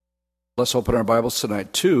Let's open our Bibles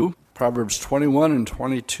tonight to Proverbs 21 and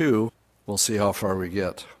 22. We'll see how far we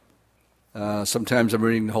get. Sometimes I'm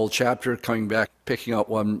reading the whole chapter, coming back, picking out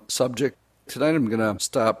one subject. Tonight I'm going to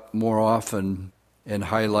stop more often and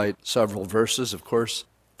highlight several verses, of course.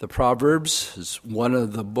 The Proverbs is one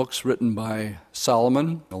of the books written by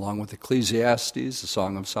Solomon, along with Ecclesiastes, the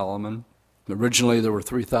Song of Solomon. Originally there were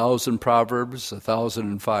 3,000 Proverbs,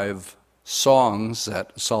 1,005 songs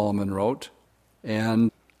that Solomon wrote.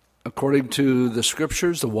 And according to the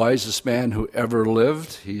Scriptures, the wisest man who ever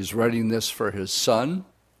lived, he's writing this for his son.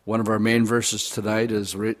 One of our main verses tonight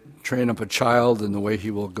is, train up a child in the way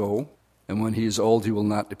he will go, and when he is old, he will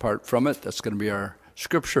not depart from it. That's going to be our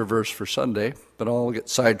Scripture verse for Sunday, but I'll get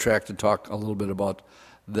sidetracked and talk a little bit about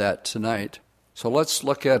that tonight. So let's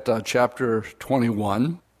look at chapter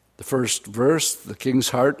 21. The first verse, the king's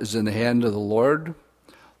heart is in the hand of the Lord.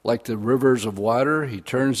 Like the rivers of water, he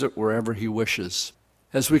turns it wherever he wishes.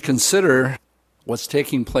 As we consider what's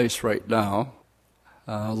taking place right now,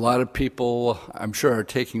 a lot of people, I'm sure, are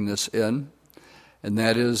taking this in, and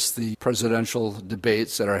that is the presidential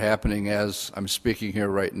debates that are happening as I'm speaking here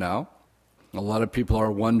right now. A lot of people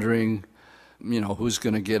are wondering, who's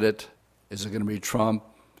going to get it? Is it going to be Trump?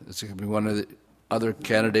 Is it going to be one of the other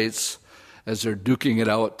candidates as they're duking it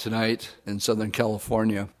out tonight in Southern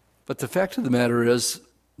California? But the fact of the matter is,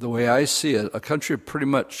 the way I see it, a country pretty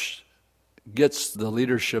much gets the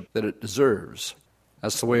leadership that it deserves.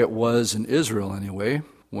 That's the way it was in Israel anyway,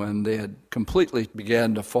 when they had completely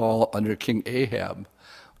began to fall under King Ahab.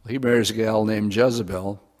 He marries a gal named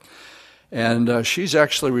Jezebel, and she's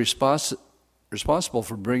actually responsible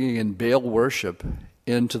for bringing in Baal worship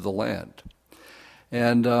into the land.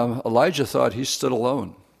 And Elijah thought he stood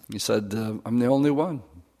alone. He said, I'm the only one.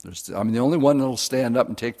 I'm the only one that will stand up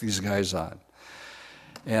and take these guys on.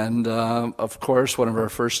 And, of course, one of our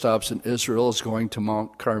first stops in Israel is going to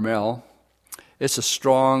Mount Carmel. It's a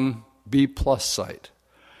strong B-plus site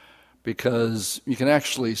because you can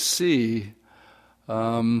actually see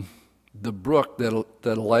the brook that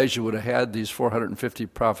Elijah would have had these 450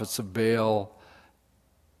 prophets of Baal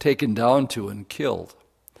taken down to and killed.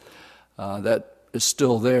 That is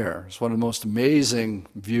still there. It's one of the most amazing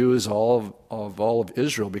views of all of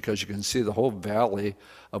Israel because you can see the whole valley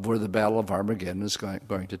of where the Battle of Armageddon is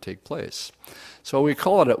going to take place. So we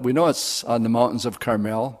call it, we know it's on the mountains of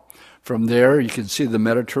Carmel. From there you can see the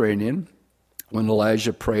Mediterranean. When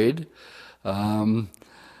Elijah prayed, he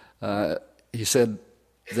said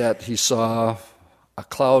that he saw a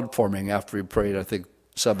cloud forming after he prayed, I think,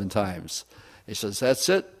 7 times. He says, that's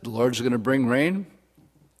it, the Lord's going to bring rain.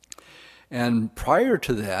 And prior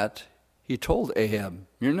to that, he told Ahab,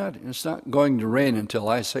 it's not going to rain until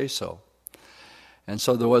I say so. And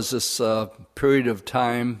so there was this period of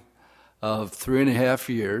time of 3.5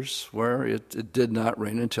 years where it did not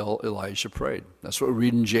rain until Elijah prayed. That's what we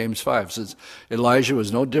read in James 5. It says, Elijah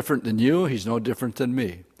was no different than you, he's no different than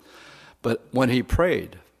me. But when he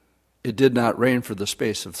prayed, it did not rain for the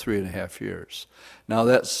space of 3.5 years. Now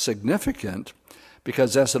that's significant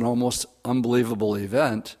because that's an almost unbelievable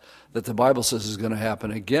event that the Bible says is going to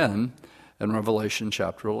happen again in Revelation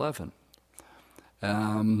chapter 11.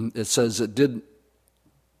 It says it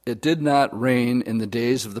did not rain in the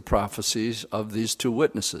days of the prophecies of these 2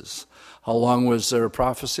 witnesses. How long was their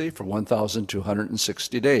prophecy? For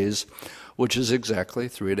 1,260 days, which is exactly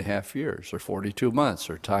 3.5 years, or 42 months,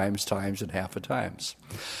 or times, and half a times.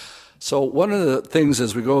 So one of the things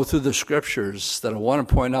as we go through the Scriptures that I want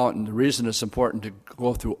to point out, and the reason it's important to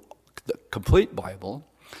go through the complete Bible,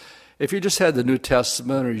 if you just had the New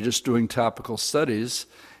Testament or you're just doing topical studies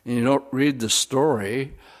and you don't read the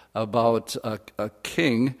story about a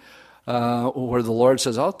king where the Lord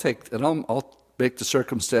says, I'll make the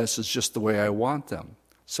circumstances just the way I want them.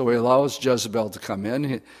 So he allows Jezebel to come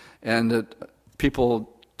in and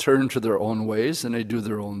people turn to their own ways and they do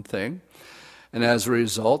their own thing. And as a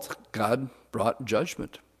result, God brought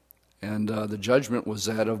judgment. And the judgment was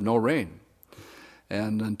that of no rain.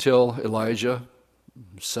 And until Elijah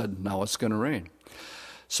said, now it's going to rain.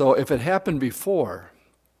 So if it happened before,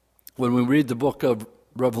 when we read the book of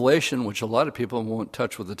Revelation, which a lot of people won't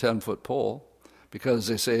touch with a 10-foot pole because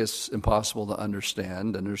they say it's impossible to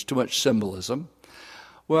understand and there's too much symbolism,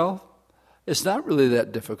 well, it's not really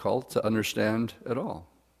that difficult to understand at all.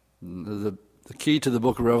 The key to the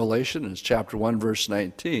book of Revelation is chapter 1, verse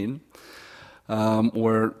 19,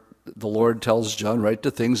 where the Lord tells John, write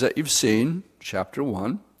the things that you've seen, chapter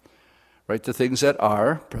 1, write the things that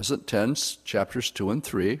are, present tense, chapters 2 and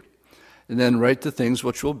 3, and then write the things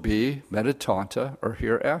which will be, metatanta, or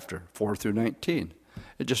hereafter, 4 through 19.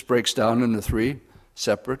 It just breaks down into 3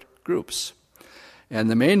 separate groups. And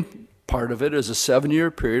the main part of it is a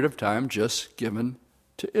 7-year period of time just given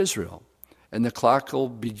to Israel. And the clock will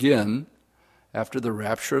begin after the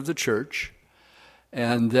rapture of the church,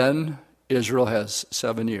 and then Israel has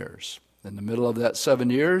 7 years. In the middle of that 7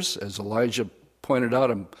 years, as Elijah pointed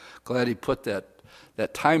out, I'm glad he put that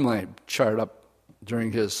timeline chart up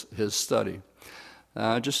during his study.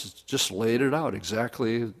 Just laid it out,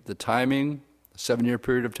 exactly the timing, 7-year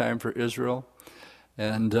period of time for Israel.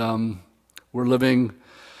 And we're living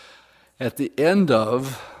at the end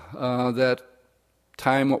of that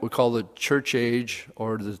time, what we call the church age,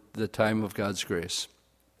 or the time of God's grace.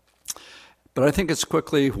 But I think it's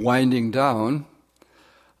quickly winding down.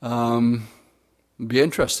 Be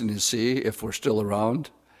interesting to see, if we're still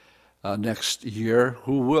around next year,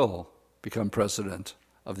 who will become president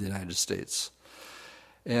of the United States.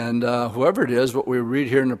 And whoever it is, what we read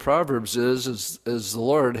here in the Proverbs is the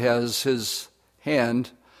Lord has his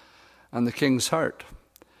hand on the king's heart.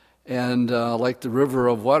 And like the river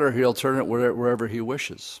of water, he'll turn it wherever he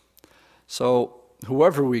wishes. So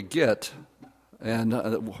whoever we get, and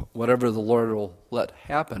whatever the Lord will let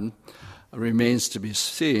happen, remains to be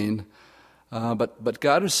seen. But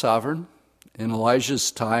God is sovereign. In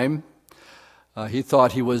Elijah's time, he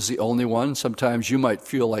thought he was the only one. Sometimes you might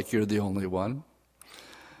feel like you're the only one.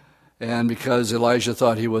 And because Elijah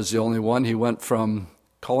thought he was the only one, he went from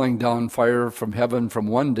calling down fire from heaven from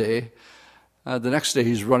one day. The next day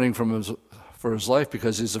he's running for his life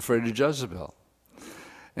because he's afraid of Jezebel.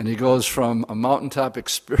 And he goes from a mountaintop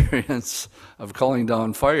experience of calling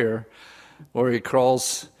down fire, where he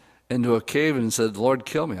crawls into a cave and said, "Lord,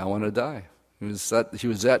 kill me, I want to die." He was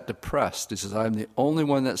that depressed. He says, "I'm the only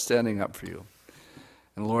one that's standing up for you."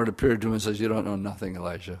 And the Lord appeared to him and says, "You don't know nothing,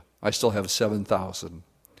 Elijah. I still have 7,000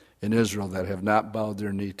 in Israel that have not bowed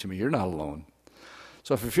their knee to me. You're not alone."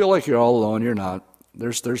 So if you feel like you're all alone, you're not.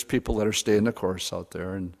 There's people that are staying the course out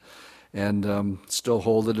there and still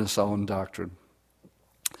holding a sound doctrine.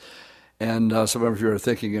 And some of you are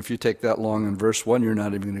thinking, if you take that long in verse 1, you're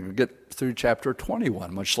not even going to get through chapter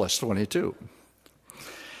 21, much less 22.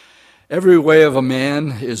 Every way of a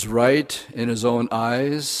man is right in his own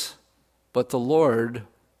eyes, but the Lord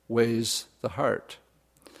weighs the heart.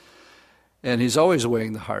 And he's always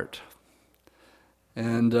weighing the heart.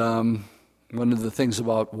 And one of the things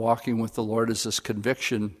about walking with the Lord is this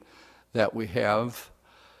conviction that we have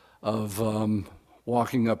of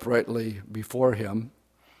walking uprightly before him.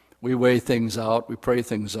 We weigh things out, we pray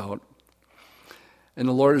things out. And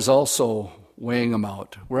the Lord is also weighing them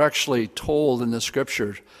out. We're actually told in the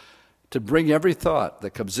Scripture to bring every thought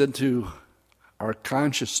that comes into our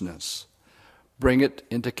consciousness, bring it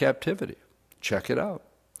into captivity. Check it out.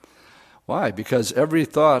 Why? Because every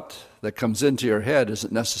thought that comes into your head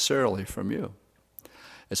isn't necessarily from you.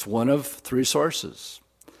 It's one of 3 sources.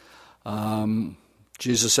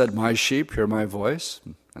 Jesus said, "My sheep hear my voice,"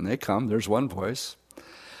 and they come. There's one voice.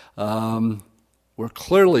 We're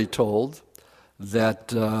clearly told that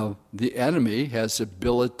the enemy has the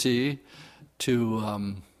ability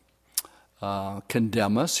to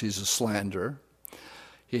condemn us. He's a slanderer.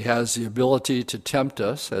 He has the ability to tempt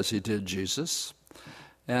us, as he did Jesus.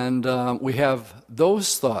 And we have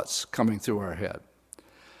those thoughts coming through our head.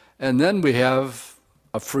 And then we have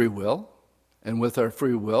a free will. And with our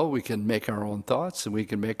free will, we can make our own thoughts and we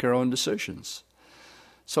can make our own decisions.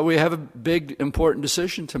 So we have a big, important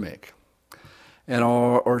decision to make. And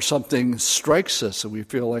or something strikes us and we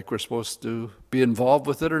feel like we're supposed to be involved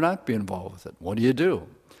with it or not be involved with it. What do?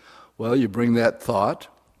 Well, you bring that thought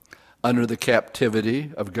under the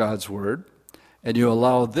captivity of God's Word, and you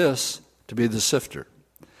allow this to be the sifter.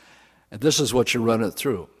 And this is what you run it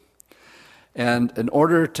through. And in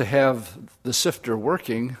order to have the sifter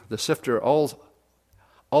working, the sifter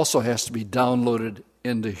also has to be downloaded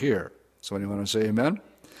into here. So anyone want to say amen?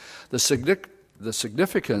 The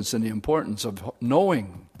significance and the importance of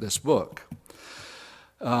knowing this book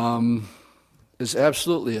is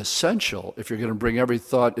absolutely essential if you're going to bring every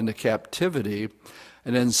thought into captivity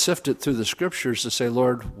and then sift it through the Scriptures to say,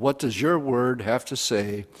 "Lord, what does your word have to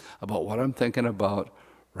say about what I'm thinking about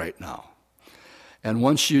right now?" And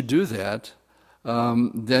once you do that,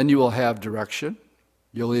 then you will have direction.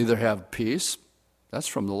 You'll either have peace, that's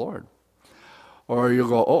from the Lord, or you'll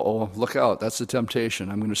go, "Oh, look out, that's a temptation.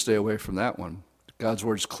 I'm going to stay away from that one." God's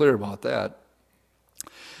word's clear about that.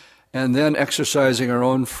 And then exercising our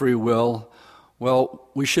own free will, well,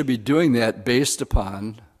 we should be doing that based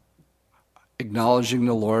upon acknowledging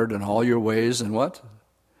the Lord in all your ways, and what?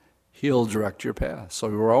 He'll direct your path. So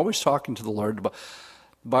we're always talking to the Lord. The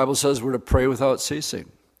Bible says we're to pray without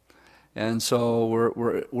ceasing. And so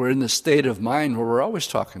we're in the state of mind where we're always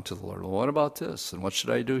talking to the Lord. Well, what about this? And what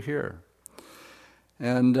should I do here?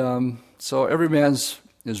 And so every man's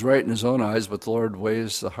is right in his own eyes, but the Lord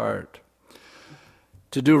weighs the heart.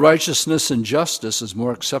 To do righteousness and justice is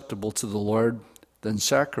more acceptable to the Lord than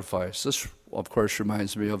sacrifice. This, of course,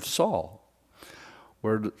 reminds me of Saul,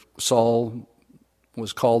 where Saul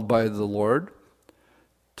was called by the Lord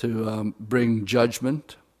to bring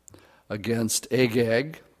judgment against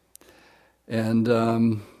Agag and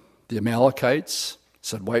the Amalekites.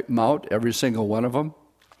 Said, wipe them out, every single one of them.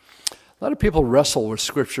 A lot of people wrestle with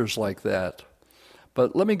scriptures like that.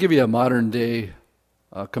 But let me give you a modern day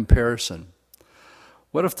comparison.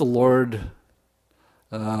 What if the Lord,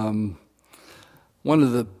 one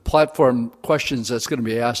of the platform questions that's going to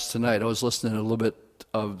be asked tonight, I was listening to a little bit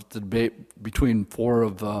of the debate between four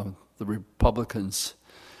of the Republicans.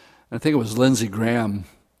 I think it was Lindsey Graham,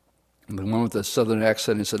 the one with the southern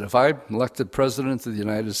accent. He said, if I'm elected president of the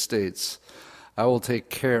United States, I will take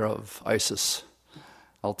care of ISIS.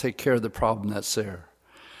 I'll take care of the problem that's there.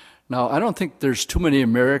 Now, I don't think there's too many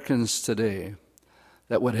Americans today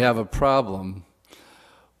that would have a problem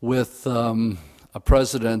with a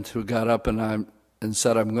president who got up and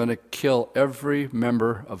said, I'm going to kill every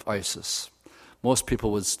member of ISIS. Most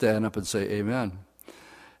people would stand up and say, amen,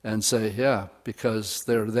 and say, yeah, because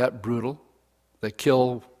they're that brutal. They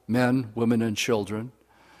kill men, women, and children,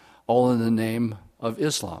 all in the name of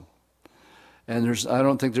Islam. And I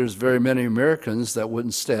don't think there's very many Americans that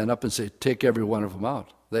wouldn't stand up and say, take every one of them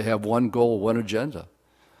out. They have one goal, one agenda.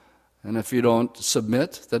 And if you don't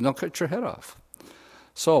submit, then they'll cut your head off.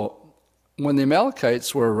 So when the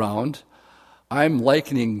Amalekites were around, I'm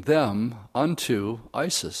likening them unto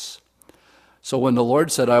ISIS. So when the Lord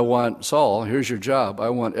said, I want Saul, here's your job,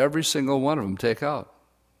 I want every single one of them take out.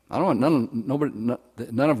 I don't want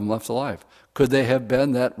none of them left alive. Could they have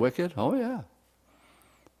been that wicked? Oh, yeah.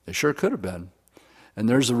 They sure could have been. And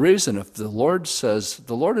there's a reason. If the Lord says,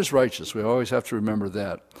 the Lord is righteous, we always have to remember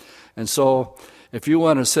that. And so if you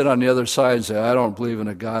want to sit on the other side and say, I don't believe in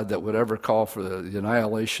a God that would ever call for the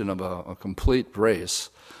annihilation of a complete race,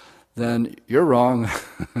 then you're wrong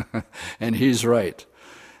and he's right.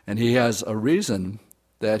 And he has a reason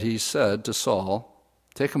that he said to Saul,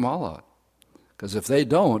 take them all out. Because if they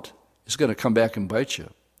don't, he's going to come back and bite you.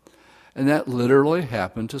 And that literally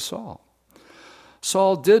happened to Saul.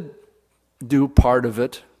 Saul did do part of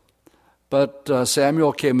it, but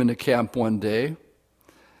Samuel came into camp one day,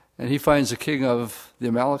 and he finds the king of the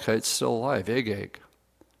Amalekites still alive, Agag.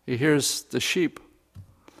 He hears the sheep.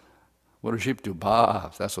 What do sheep do? Baa,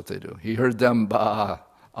 that's what they do. He heard them baa,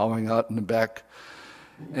 owing out in the back.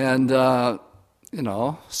 And,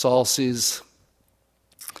 Saul sees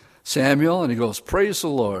Samuel, and he goes, praise the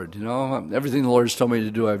Lord. Everything the Lord's told me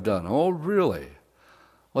to do, I've done. Oh, really?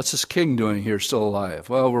 What's this king doing here still alive?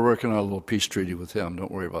 Well, we're working on a little peace treaty with him.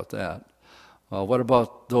 Don't worry about that. What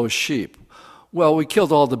about those sheep? Well, we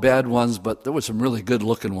killed all the bad ones, but there were some really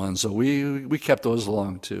good-looking ones, so we kept those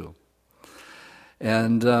along too.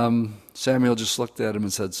 And Samuel just looked at him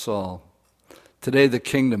and said, Saul, today the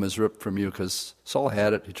kingdom is ripped from you, because Saul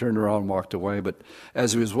had it. He turned around and walked away, but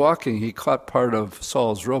as he was walking, he caught part of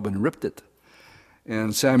Saul's robe and ripped it.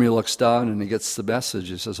 And Samuel looks down and he gets the message.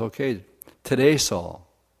 He says, okay, today, Saul,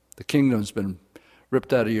 the kingdom's been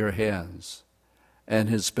ripped out of your hands and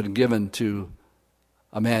has been given to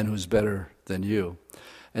a man who's better than you.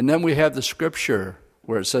 And then we have the scripture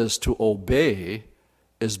where it says to obey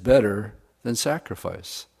is better than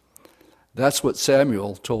sacrifice. That's what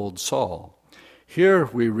Samuel told Saul. Here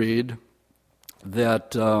we read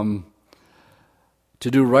that to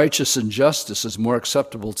do righteous and justice is more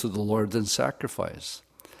acceptable to the Lord than sacrifice.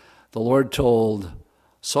 The Lord told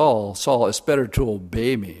Saul, it's better to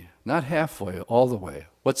obey me, not halfway, all the way.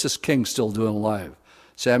 What's this king still doing alive?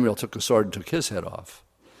 Samuel took a sword and took his head off.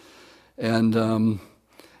 And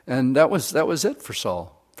that was it for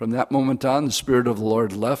Saul. From that moment on, the Spirit of the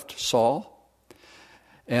Lord left Saul.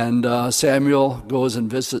 And Samuel goes and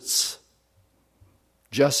visits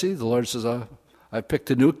Jesse. The Lord says, I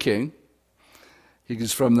picked a new king.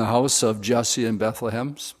 He's from the house of Jesse in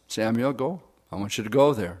Bethlehem. Samuel, go. I want you to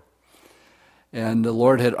go there. And the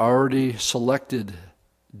Lord had already selected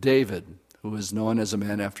David, who is known as a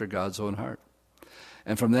man after God's own heart.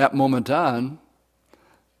 And from that moment on,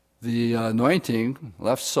 the anointing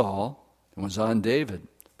left Saul and was on David.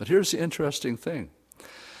 But here's the interesting thing.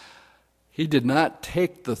 He did not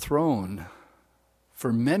take the throne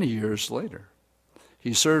for many years later.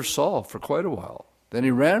 He served Saul for quite a while. Then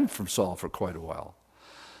he ran from Saul for quite a while.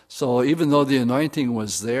 So even though the anointing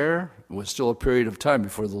was there, it was still a period of time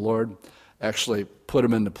before the Lord actually put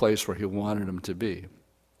him in the place where he wanted him to be.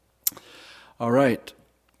 All right.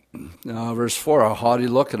 Verse 4, a haughty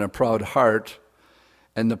look and a proud heart,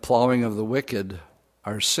 and the plowing of the wicked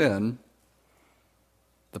our sin.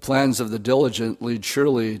 The plans of the diligent lead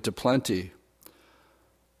surely to plenty,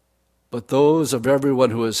 but those of everyone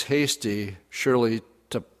who is hasty surely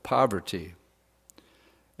to poverty.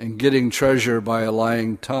 And getting treasure by a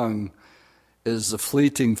lying tongue is the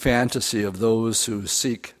fleeting fantasy of those who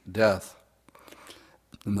seek death.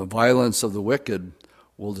 And the violence of the wicked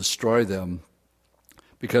will destroy them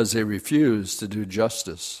because they refuse to do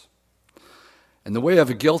justice. And the way of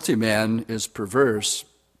a guilty man is perverse,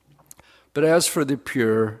 but as for the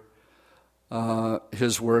pure,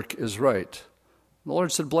 his work is right. The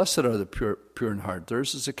Lord said, "Blessed are the pure in heart.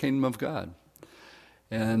 Theirs is the kingdom of God."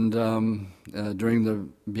 And during the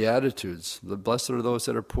Beatitudes, the blessed are those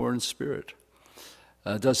that are poor in spirit.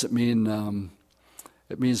 It doesn't mean,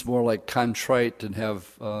 it means more like contrite and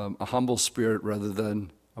have a humble spirit rather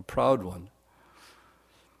than a proud one.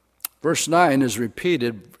 Verse 9 is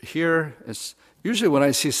repeated here. It's usually when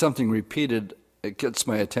I see something repeated, it gets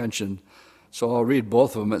my attention. So I'll read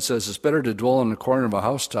both of them. It says, "It's better to dwell in the corner of a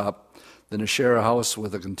housetop than to share a house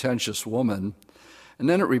with a contentious woman." And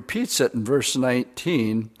then it repeats it in verse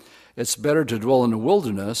 19. "It's better to dwell in the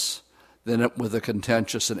wilderness than with a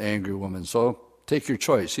contentious and angry woman." So take your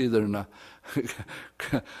choice, either in a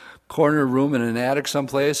corner room in an attic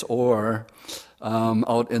someplace or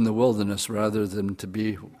out in the wilderness rather than to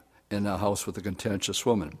be in a house with a contentious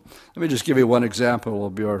woman. Let me just give you one example. It will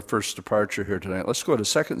be our first departure here tonight. Let's go to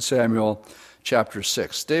 2 Samuel chapter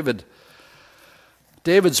 6. David's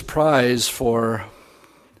prize for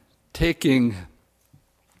taking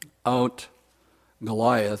out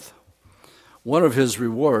Goliath, one of his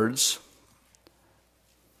rewards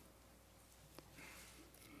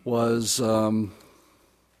was 2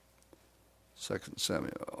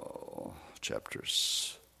 Samuel chapter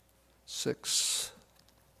 6.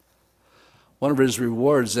 One of his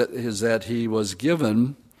rewards is that he was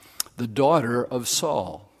given the daughter of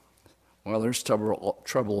Saul. Well, there's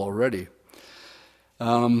trouble already.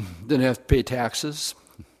 Didn't have to pay taxes.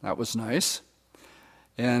 That was nice.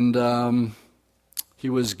 And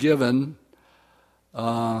he was given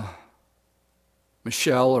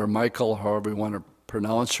Michelle or Michael, however you want to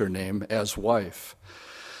pronounce her name, as wife.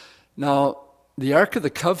 Now, the Ark of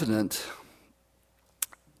the Covenant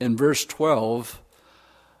in verse 12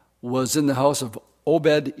 was in the house of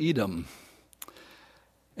Obed-Edom.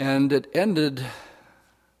 And it ended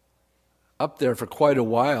up there for quite a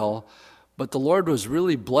while, but the Lord was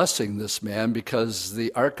really blessing this man because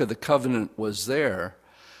the Ark of the Covenant was there.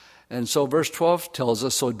 And so verse 12 tells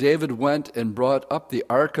us, "So David went and brought up the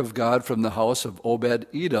ark of God from the house of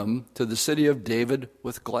Obed-Edom to the city of David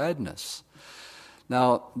with gladness."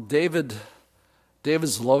 Now, David's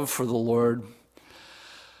love for the Lord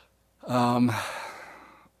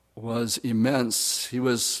was immense. He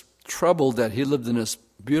was troubled that he lived in this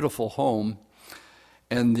beautiful home,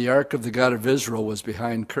 and the ark of the God of Israel was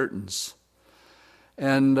behind curtains.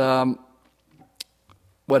 And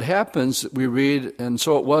what happens, we read, "And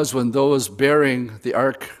so it was when those bearing the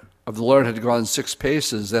ark of the Lord had gone 6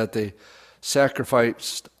 paces that they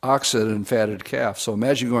sacrificed oxen and fatted calf." So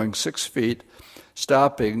imagine going 6 feet,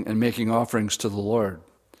 stopping and making offerings to the Lord.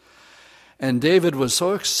 And David was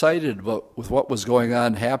so excited with what was going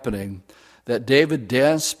on happening that David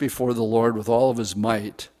danced before the Lord with all of his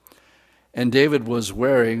might. And David was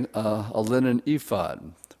wearing a linen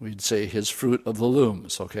ephod. We'd say his fruit of the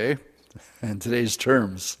looms, okay, in today's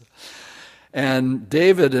terms. And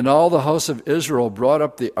David and all the house of Israel brought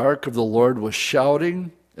up the ark of the Lord with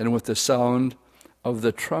shouting and with the sound of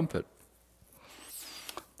the trumpet.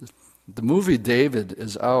 The movie David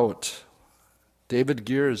is out. David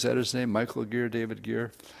Gere, is that his name? Michael Gere, David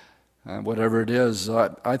Gere? Whatever it is,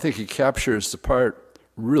 I think he captures the part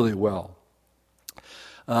really well.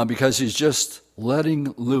 Because he's just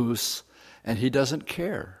letting loose, and he doesn't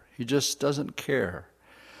care. He just doesn't care.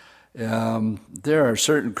 There are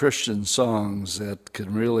certain Christian songs that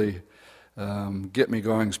can really get me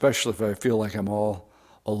going, especially if I feel like I'm all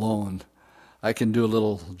alone. I can do a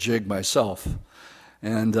little jig myself.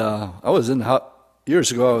 And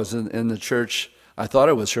years ago, I was in the church. I thought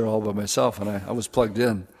I was here all by myself, and I was plugged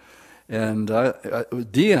in. And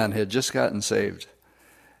Dion had just gotten saved.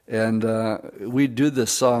 And we do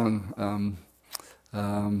this song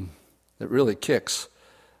that really kicks.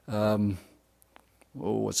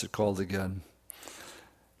 What's it called again?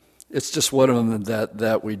 It's just one of them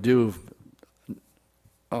that we do.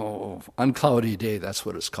 Uncloudy Day, that's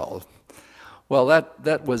what it's called. Well,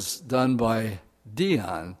 that was done by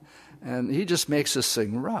Dion, and he just makes us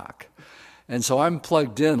sing rock. And so I'm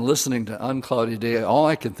plugged in listening to Uncloudy Day. All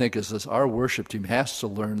I can think is this: our worship team has to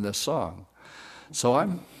learn this song. So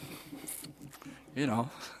I'm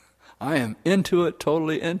I am into it,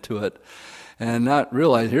 totally into it, and not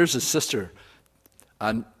realize here's a sister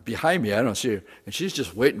behind me. I don't see her, and she's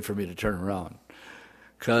just waiting for me to turn around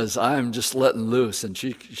because I'm just letting loose, and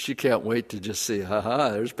she can't wait to just see,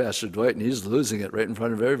 there's Pastor Dwight, and he's losing it right in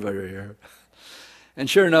front of everybody here. And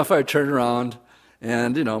sure enough, I turned around,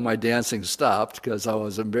 and my dancing stopped because I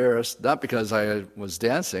was embarrassed, not because I was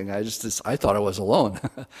dancing. I thought I was alone.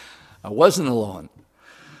 I wasn't alone.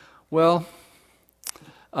 Well,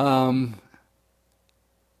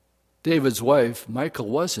 David's wife, Michal,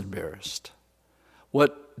 was embarrassed.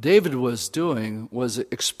 What David was doing was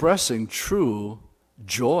expressing true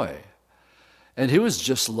joy. And he was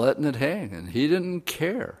just letting it hang, and he didn't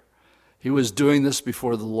care. He was doing this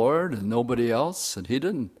before the Lord and nobody else, and he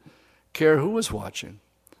didn't care who was watching.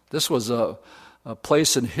 This was a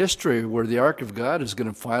place in history where the Ark of God is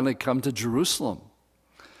going to finally come to Jerusalem.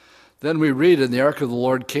 Then we read, and the ark of the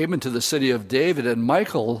Lord came into the city of David, and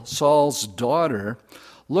Michal, Saul's daughter,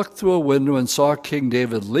 looked through a window and saw King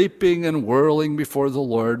David leaping and whirling before the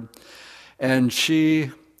Lord, and she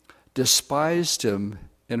despised him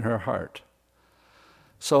in her heart.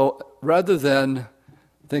 So rather than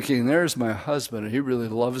thinking, there's my husband, and he really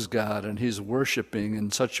loves God, and he's worshiping in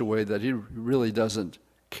such a way that he really doesn't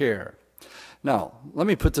care. Now, let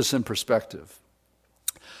me put this in perspective.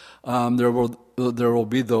 There will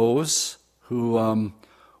be those who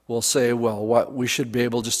will say, well, we should be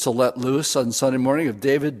able just to let loose on Sunday morning. If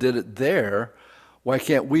David did it there, why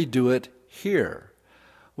can't we do it here?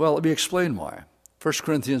 Well, let me explain why. 1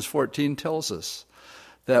 Corinthians 14 tells us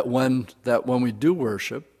that when we do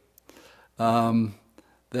worship,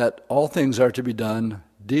 that all things are to be done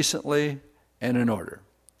decently and in order.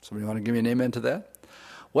 Somebody want to give me an amen to that?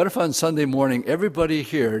 What if on Sunday morning everybody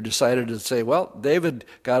here decided to say, well, David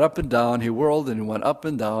got up and down, he whirled and he went up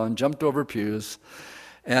and down, jumped over pews,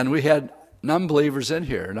 and we had non-believers in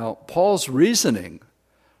here. Now, Paul's reasoning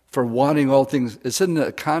for wanting all things, it's in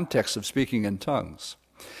the context of speaking in tongues.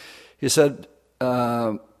 He said,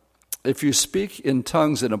 if you speak in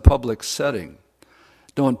tongues in a public setting,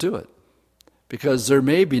 don't do it. Because there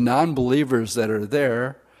may be non-believers that are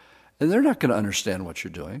there, and they're not going to understand what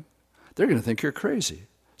you're doing. They're going to think you're crazy.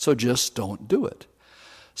 So just don't do it.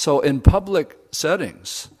 So in public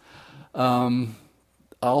settings,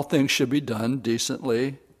 all things should be done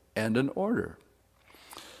decently and in order.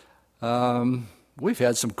 We've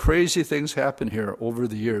had some crazy things happen here over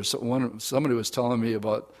the years. Somebody was telling me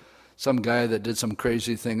about some guy that did some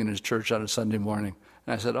crazy thing in his church on a Sunday morning.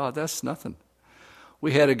 And I said, that's nothing.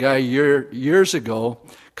 We had a guy years ago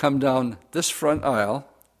come down this front aisle.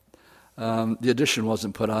 The addition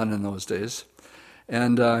wasn't put on in those days.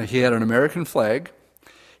 And he had an American flag.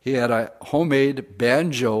 He had a homemade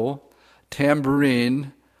banjo,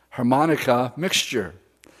 tambourine, harmonica mixture.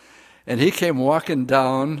 And he came walking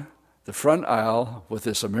down the front aisle with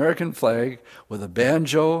this American flag, with a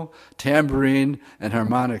banjo, tambourine, and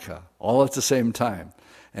harmonica, all at the same time.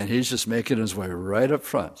 And he's just making his way right up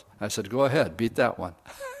front. I said, go ahead, beat that one.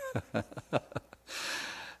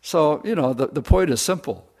 So, the point is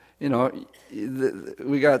simple.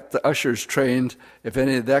 We got the ushers trained. If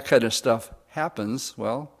any of that kind of stuff happens,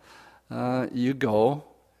 you go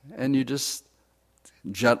and you just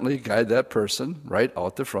gently guide that person right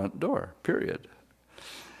out the front door, period.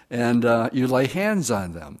 And you lay hands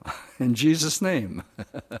on them in Jesus' name.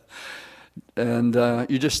 And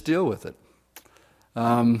you just deal with it.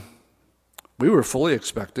 We were fully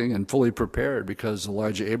expecting and fully prepared, because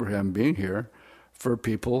Elijah Abraham being here, for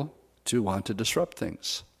people to want to disrupt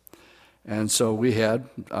things. And so we had,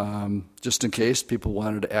 just in case people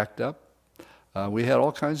wanted to act up, we had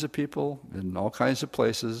all kinds of people in all kinds of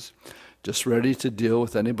places just ready to deal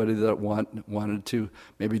with anybody that wanted to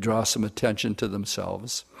maybe draw some attention to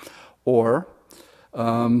themselves, or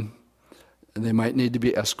they might need to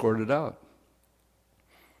be escorted out.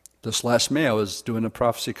 This last May, I was doing a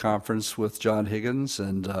prophecy conference with John Higgins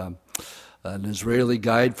and an Israeli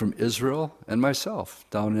guide from Israel and myself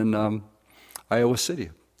down in Iowa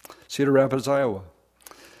City, Cedar Rapids, Iowa.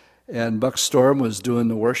 And Buck Storm was doing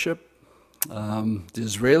the worship. The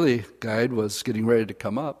Israeli guide was getting ready to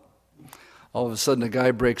come up. All of a sudden, a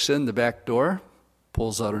guy breaks in the back door,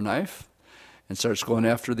 pulls out a knife, and starts going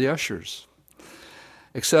after the ushers.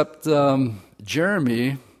 Except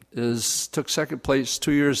Jeremy took second place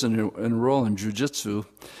 2 years in a row in jiu-jitsu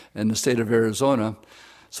in the state of Arizona.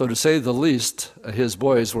 So to say the least, his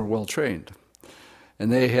boys were well trained.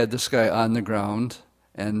 And they had this guy on the ground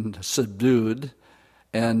and subdued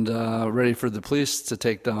and ready for the police to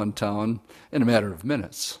take downtown in a matter of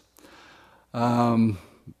minutes.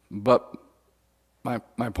 But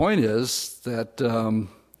my point is that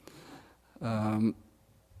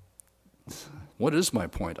What is my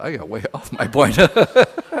point? I got way off my point.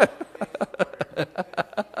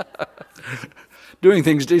 Doing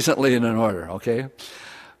things decently and in order, okay?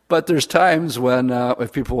 But there's times when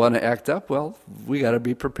if people want to act up, well, we got to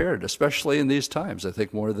be prepared, especially in these times, I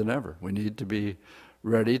think more than ever. We need to be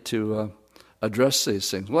ready to address these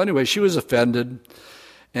things. Well, anyway, she was offended,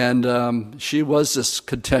 and she was this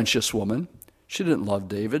contentious woman. She didn't love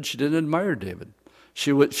David. She didn't admire David.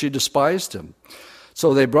 She despised him.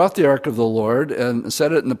 So they brought the ark of the Lord and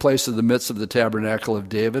set it in the place of the midst of the tabernacle of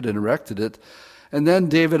David and erected it. And then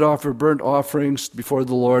David offered burnt offerings before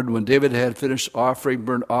the Lord. When David had finished offering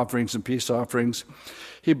burnt offerings and peace offerings,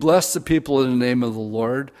 he blessed the people in the name of the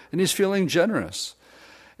Lord, and he's feeling generous.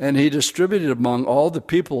 And he distributed among all the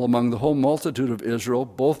people, among the whole multitude of Israel,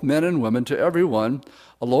 both men and women, to everyone,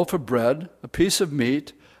 a loaf of bread, a piece of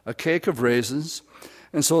meat, a cake of raisins.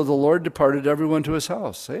 And so the Lord departed everyone to his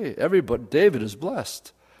house. Hey, everybody, David is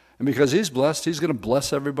blessed. And because he's blessed, he's going to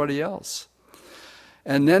bless everybody else.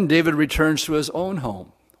 And then David returns to his own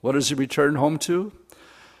home. What does he return home to?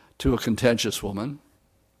 To a contentious woman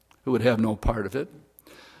who would have no part of it.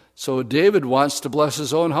 So David wants to bless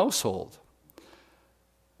his own household.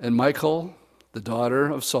 And Michal, the daughter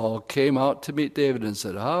of Saul, came out to meet David and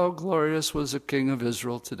said, "How glorious was the king of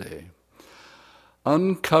Israel today,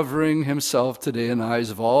 uncovering himself today in the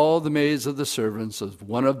eyes of all the maids of the servants, as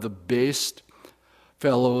one of the base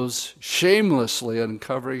fellows, shamelessly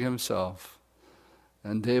uncovering himself."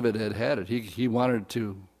 And David had it. He wanted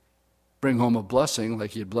to bring home a blessing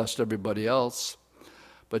like he had blessed everybody else,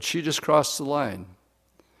 but she just crossed the line.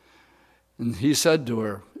 And he said to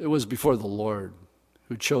her, "It was before the Lord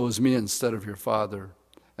who chose me instead of your father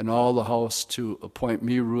and all the house to appoint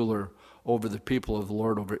me ruler over the people of the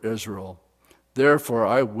Lord, over Israel. Therefore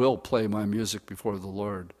I will play my music before the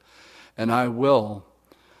Lord, and I will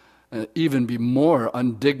even be more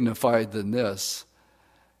undignified than this,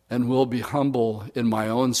 and will be humble in my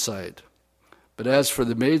own sight. But as for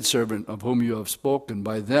the maidservant of whom you have spoken,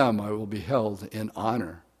 by them I will be held in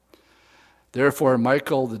honor." Therefore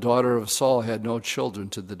Michal, the daughter of Saul, had no children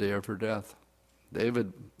to the day of her death.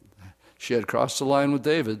 She had crossed the line with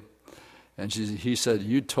David, and he said,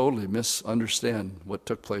 "You totally misunderstand what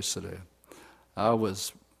took place today. I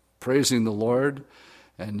was praising the Lord,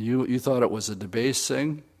 and you thought it was a debased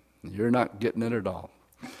thing. You're not getting it at all."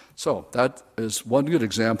 So that is one good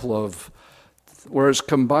example of where it's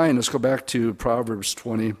combined. Let's go back to Proverbs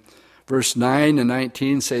 20. Verse 9 and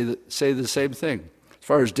 19 say the same thing. As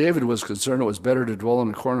far as David was concerned, it was better to dwell in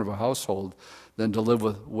the corner of a household than to live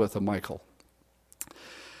with a Michal.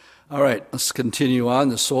 All right, let's continue on.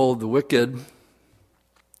 The soul of the wicked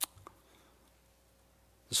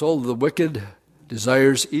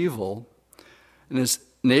desires evil, and his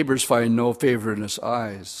neighbors find no favor in his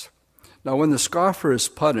eyes. Now when the scoffer is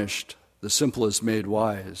punished, the simple is made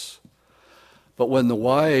wise. But when the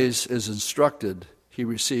wise is instructed, he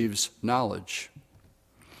receives knowledge.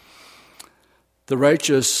 The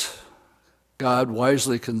righteous God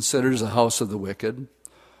wisely considers the house of the wicked,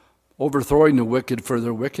 overthrowing the wicked for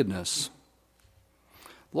their wickedness.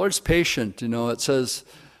 The Lord's patient. It says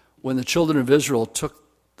when the children of Israel took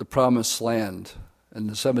the promised land and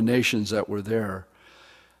the 7 nations that were there,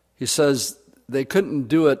 he says they couldn't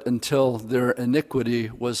do it until their iniquity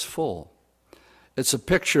was full. It's a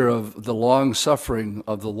picture of the long suffering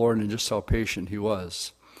of the Lord and just how patient he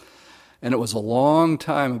was. And it was a long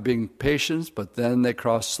time of being patient, but then they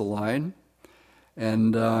crossed the line.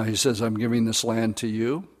 And he says, "I'm giving this land to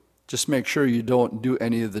you. Just make sure you don't do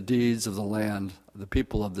any of the deeds of the land, the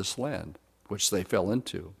people of this land, which they fell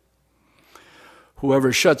into.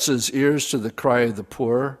 Whoever shuts his ears to the cry of the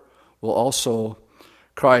poor will also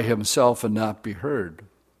cry himself and not be heard."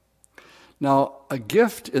 Now, a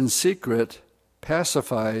gift in secret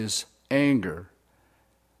pacifies anger,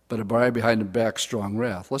 but a bribe behind the back, strong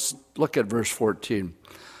wrath. Let's look at verse 14.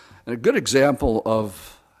 And a good example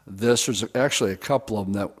of this, there's actually a couple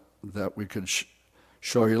of them that we could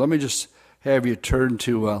show you. Let me just have you turn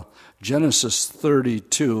to Genesis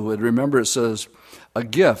 32. And remember it says, a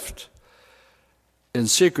gift in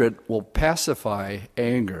secret will pacify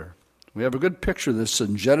anger. We have a good picture of this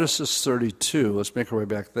in Genesis 32. Let's make our way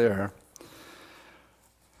back there.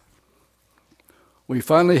 We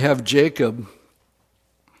finally have Jacob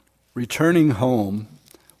returning home.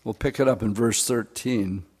 We'll pick it up in verse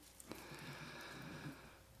 13.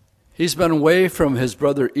 He's been away from his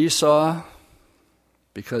brother Esau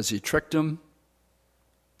because he tricked him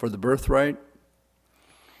for the birthright.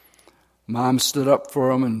 Mom stood up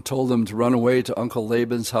for him and told him to run away to Uncle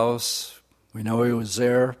Laban's house. We know he was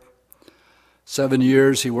there. 7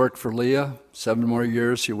 years he worked for Leah. 7 more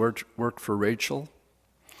years he worked for Rachel.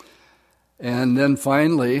 And then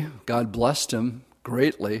finally, God blessed him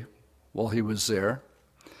greatly while he was there.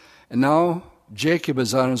 And now Jacob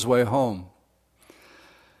is on his way home.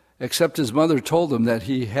 Except his mother told him that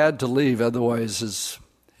he had to leave, otherwise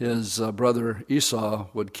his brother Esau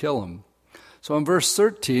would kill him. So in verse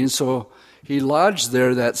 13, so he lodged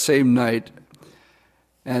there that same night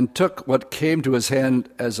and took what came to his hand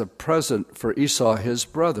as a present for Esau, his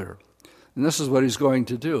brother. And this is what he's going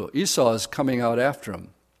to do. Esau is coming out after him.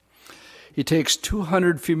 He takes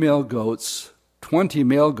 200 female goats, 20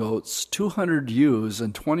 male goats, 200 ewes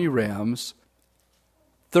and 20 rams,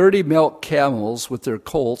 30 milk camels with their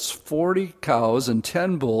colts, 40 cows and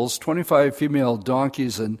 10 bulls, 25 female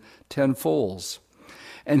donkeys and 10 foals.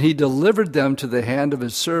 And he delivered them to the hand of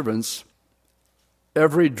his servants,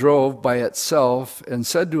 every drove by itself, and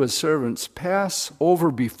said to his servants, "Pass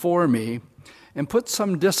over before me, and put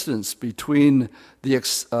some distance between the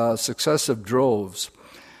successive droves."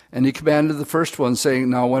 And he commanded the first one, saying,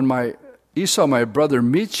 "Now when Esau, my brother,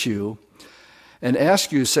 meets you, and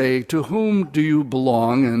asks you, say, 'To whom do you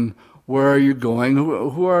belong, and where are you going?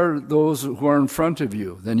 Who are those who are in front of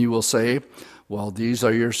you?' Then you will say, 'Well, these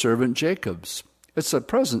are your servant Jacob's. It's a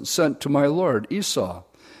present sent to my lord Esau.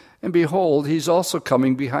 And behold, he's also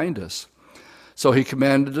coming behind us.' So he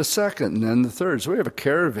commanded a second, and then the third." So we have a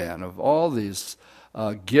caravan of all these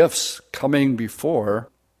gifts coming before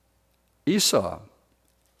Esau.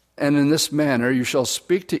 "And in this manner you shall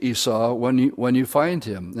speak to Esau when you find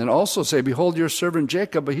him. And also say, 'Behold your servant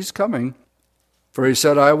Jacob, but he's coming. For he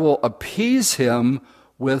said, I will appease him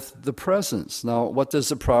with the presents.'" Now, what does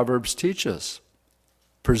the Proverbs teach us?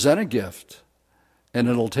 Present a gift, and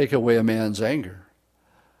it'll take away a man's anger.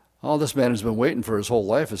 All this man has been waiting for his whole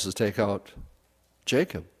life is to take out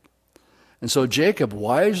Jacob. And so Jacob,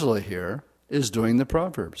 wisely here, is doing the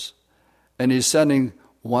Proverbs. And he's sending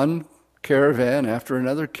one caravan after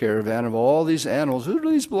another caravan of all these animals. Who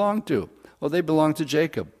do these belong to? Well, they belong to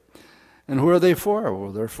Jacob. And who are they for?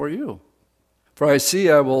 Well, they're for you. "For I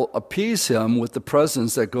see I will appease him with the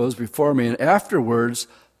presence that goes before me, and afterwards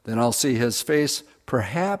then I'll see his face.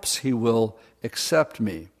 Perhaps he will accept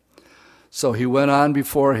me." So he went on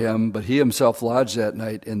before him, but he himself lodged that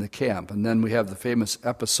night in the camp. And then we have the famous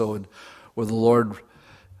episode where the Lord,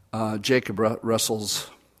 Jacob wrestles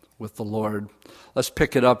with the Lord. Let's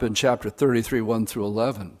pick it up in chapter 33, 1 through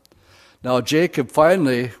 11. Now Jacob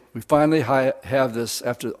we finally have this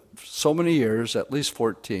after so many years, at least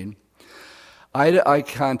 14, eye-to-eye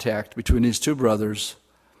contact between these two brothers,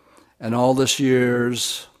 and all this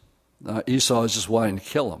years Esau is just wanting to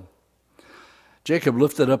kill him. Jacob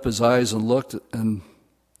lifted up his eyes and looked, and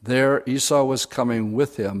there Esau was coming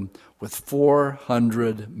with him with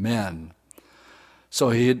 400 men. So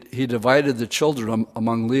he divided the children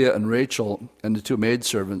among Leah and Rachel and the two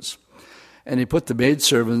maidservants. And he put the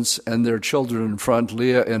maidservants and their children in front,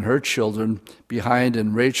 Leah and her children behind,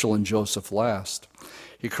 and Rachel and Joseph last.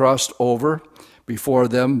 He crossed over before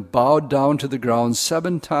them, bowed down to the ground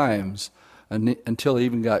 7 times until he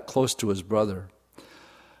even got close to his brother.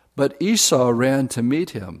 But Esau ran to meet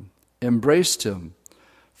him, embraced him,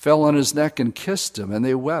 fell on his neck and kissed him, and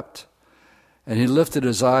they wept. And he lifted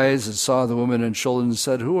his eyes and saw the women and children and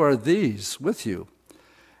said, "Who are these with you?"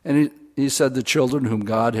 And he said, "The children whom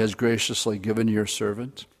God has graciously given your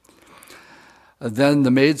servant." Then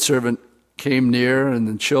the maidservant came near, and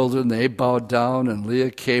the children, they bowed down, and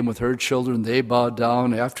Leah came with her children, they bowed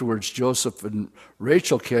down. Afterwards Joseph and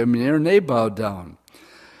Rachel came near, and they bowed down.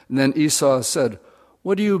 And then Esau said,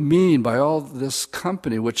 "What do you mean by all this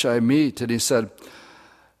company which I meet?" And he said,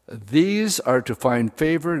 "These are to find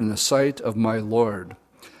favor in the sight of my Lord."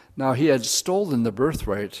 Now he had stolen the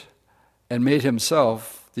birthright and made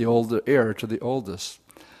himself the heir to the oldest.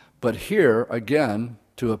 But here, again,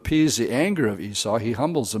 to appease the anger of Esau, he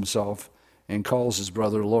humbles himself and calls his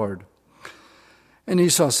brother Lord. And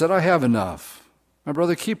Esau said, "I have enough. My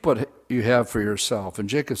brother, keep what you have for yourself." And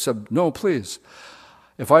Jacob said, "No, please.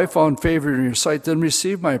 If I found favor in your sight, then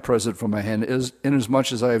receive my present from my hand,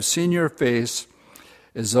 inasmuch as I have seen your face,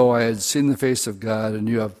 as though I had seen the face of God, and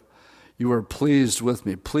you were pleased with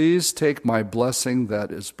me. Please take my blessing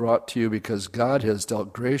that is brought to you, because God has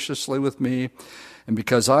dealt graciously with me, and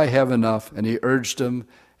because I have enough." And he urged him,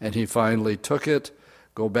 and he finally took it.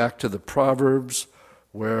 Go back to the Proverbs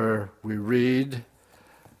where we read,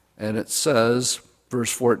 and it says,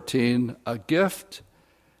 verse 14, "A gift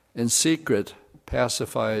in secret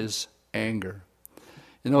pacifies anger."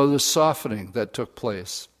 You know, the softening that took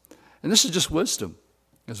place. And this is just wisdom.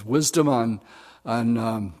 It's wisdom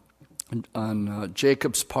on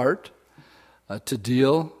Jacob's part to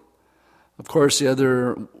deal. Of course,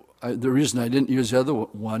 the reason I didn't use the other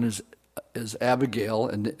one is is Abigail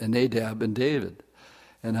and Nadab and David,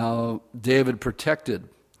 and how David protected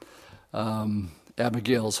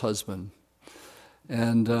Abigail's husband.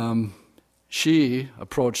 And she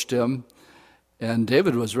approached him, and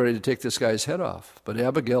David was ready to take this guy's head off. But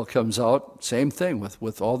Abigail comes out, same thing,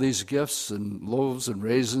 with all these gifts and loaves and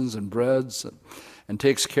raisins and breads, and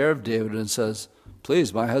takes care of David and says,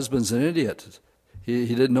 please, my husband's an idiot. He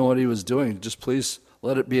didn't know what he was doing. Just please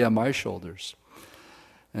let it be on my shoulders.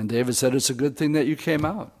 And David said, it's a good thing that you came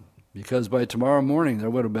out, because by tomorrow morning there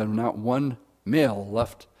would have been not one male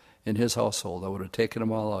left in his household. I would have taken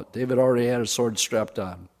them all out. David already had a sword strapped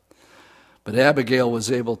on. But Abigail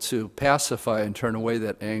was able to pacify and turn away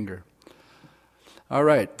that anger. All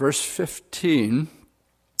right, verse 15,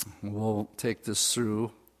 we'll take this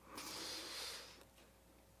through.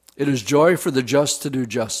 It is joy for the just to do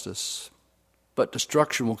justice, but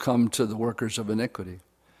destruction will come to the workers of iniquity.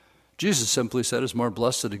 Jesus simply said it's more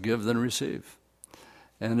blessed to give than receive.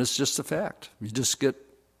 And it's just a fact. You just get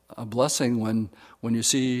a blessing when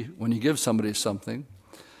you give somebody something.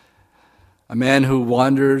 A man who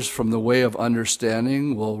wanders from the way of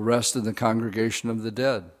understanding will rest in the congregation of the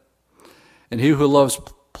dead. And he who loves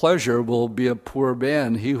pleasure will be a poor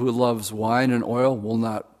man. He who loves wine and oil will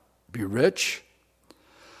not be rich.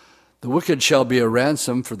 The wicked shall be a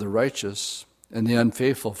ransom for the righteous, and the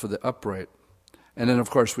unfaithful for the upright. And then, of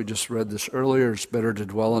course, we just read this earlier, it's better to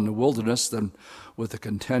dwell in the wilderness than with a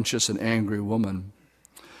contentious and angry woman.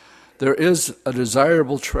 There is a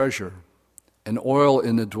desirable treasure, and oil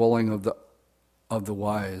in the dwelling of the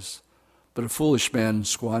wise, but a foolish man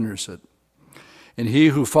squanders it. And he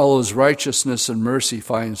who follows righteousness and mercy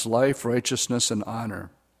finds life, righteousness, and honor.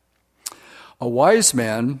 A wise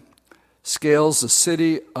man scales the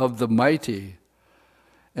city of the mighty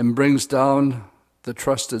and brings down the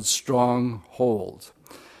trusted stronghold.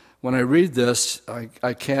 When I read this,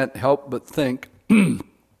 I can't help but think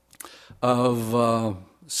of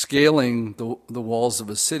scaling the walls of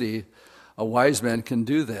a city. A wise man can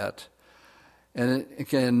do that, and it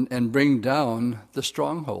can bring down the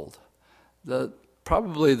stronghold.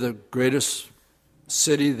 Probably the greatest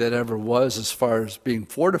city that ever was, as far as being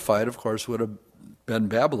fortified, of course, would have been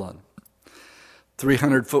Babylon.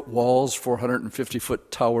 300-foot walls,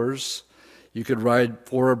 450-foot towers. You could ride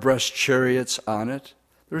 4 abreast chariots on it.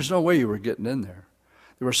 There was no way you were getting in there.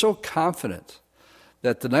 They were so confident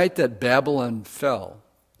that the night that Babylon fell,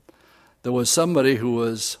 there was somebody who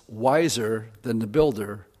was wiser than the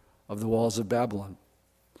builder of the walls of Babylon.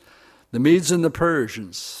 The Medes and the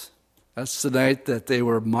Persians, that's the night that they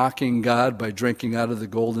were mocking God by drinking out of the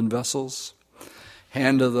golden vessels.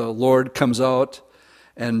 Hand of the Lord comes out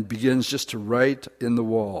and begins just to write in the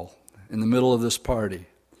wall, in the middle of this party.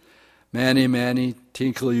 Mani, Mani,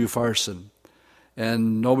 Tekel Upharsin.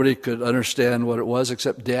 And nobody could understand what it was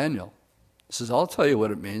except Daniel. He says, I'll tell you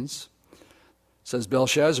what it means. Says,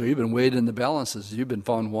 Belshazzar, you've been weighed in the balances. You've been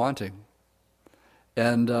found wanting.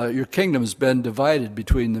 And your kingdom's been divided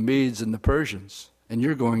between the Medes and the Persians. And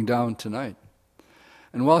you're going down tonight.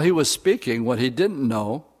 And while he was speaking, what he didn't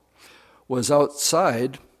know was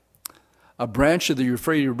outside, a branch of the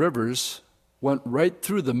Euphrates rivers went right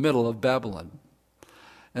through the middle of Babylon.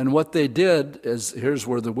 And what they did is, here's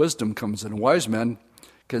where the wisdom comes in. Wise men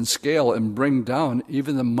can scale and bring down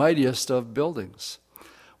even the mightiest of buildings.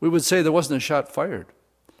 We would say there wasn't a shot fired,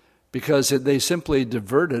 because they simply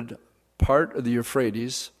diverted part of the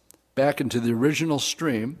Euphrates back into the original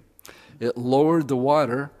stream. It lowered the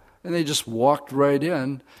water, and they just walked right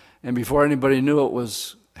in, and before anybody knew it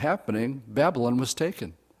was happening, Babylon was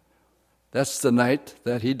taken. That's the night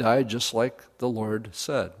that he died, just like the Lord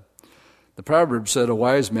said. The proverb said, a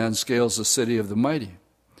wise man scales the city of the mighty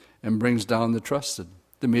and brings down the trusted,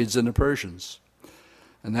 the Medes and the Persians.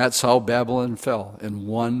 And that's how Babylon fell in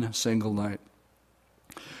one single night.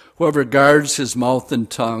 Whoever guards his mouth and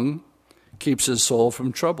tongue keeps his soul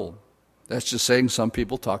from trouble. That's just saying some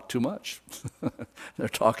people talk too much. They're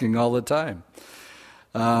talking all the time.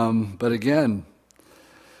 But again,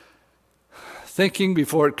 thinking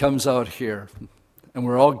before it comes out here. And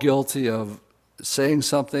we're all guilty of saying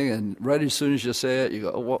something, and right as soon as you say it, you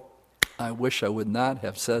go, well, I wish I would not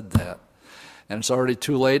have said that. And it's already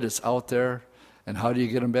too late, it's out there, and how do you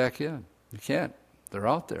get them back in? You can't. They're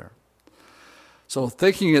out there. So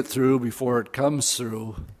thinking it through before it comes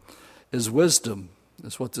through is wisdom.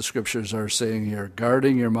 That's what the scriptures are saying here,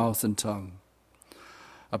 guarding your mouth and tongue.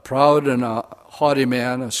 A proud and a haughty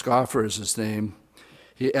man, a scoffer is his name,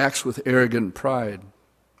 he acts with arrogant pride.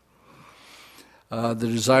 The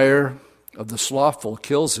desire of the slothful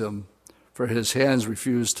kills him, for his hands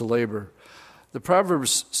refuse to labor. The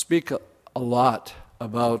Proverbs speak a lot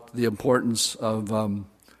about the importance of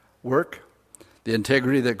work, the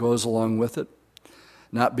integrity that goes along with it,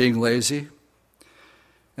 not being lazy.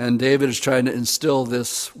 And David is trying to instill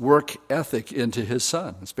this work ethic into his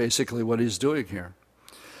son. That's basically what he's doing here.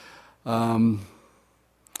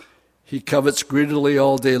 He covets greedily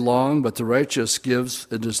all day long, but the righteous gives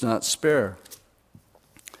and does not spare.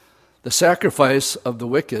 The sacrifice of the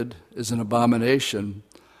wicked is an abomination.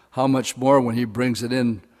 How much more when he brings it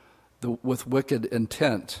in with wicked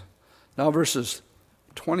intent? Now verses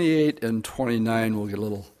 28 and 29, we'll get a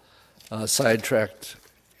little sidetracked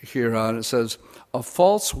here on. It says, a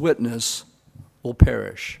false witness will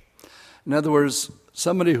perish. In other words,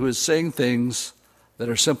 somebody who is saying things that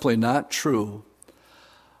are simply not true,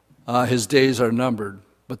 his days are numbered.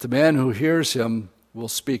 But the man who hears him will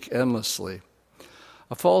speak endlessly.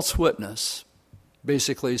 A false witness,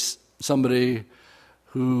 basically somebody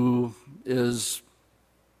who is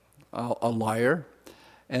a liar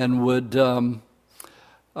and would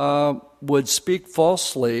speak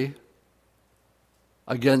falsely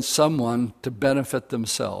against someone to benefit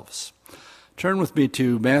themselves. Turn with me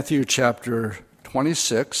to Matthew chapter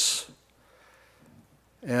 26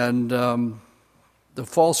 and the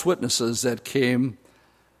false witnesses that came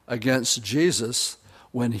against Jesus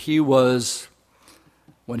when he was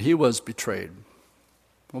betrayed.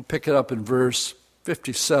 We'll pick it up in verse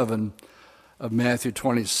 57 of Matthew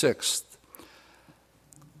 26.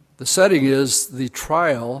 The setting is the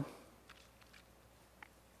trial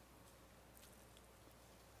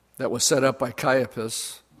that was set up by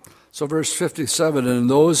Caiaphas. So verse 57, and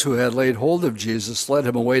those who had laid hold of Jesus led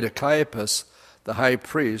him away to Caiaphas, the high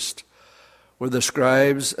priest, where the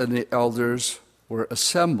scribes and the elders were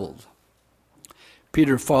assembled.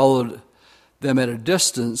 Peter followed them at a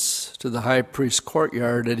distance to the high priest's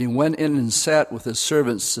courtyard, and he went in and sat with his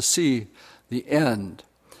servants to see the end.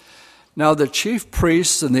 Now the chief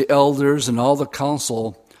priests and the elders and all the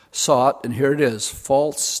council sought, and here it is,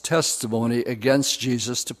 false testimony against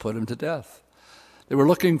Jesus to put him to death. They were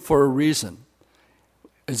looking for a reason.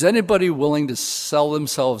 Is anybody willing to sell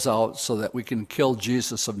themselves out so that we can kill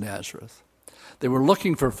Jesus of Nazareth? They were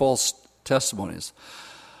looking for false testimonies,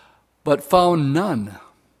 but found none.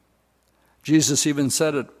 Jesus even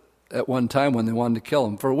said it at one time when they wanted to kill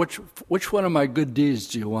him. For which one of my good deeds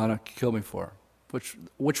do you want to kill me for?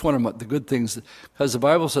 Which one of the good things? Because the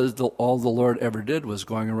Bible says all the Lord ever did was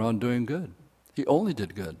going around doing good. He only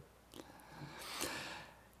did good.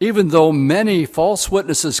 Even though many false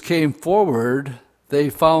witnesses came forward, they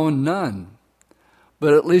found none.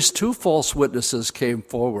 But at least 2 false witnesses came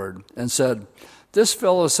forward and said, this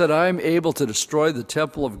fellow said, I am able to destroy the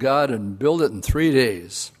temple of God and build it in 3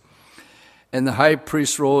 days. And the high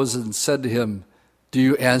priest rose and said to him, do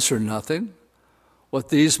you answer nothing? What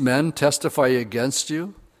these men testify against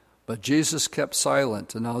you? But Jesus kept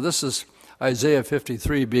silent. And now this is Isaiah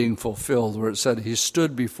 53 being fulfilled, where it said he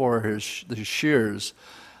stood before the shears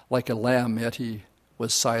like a lamb, yet he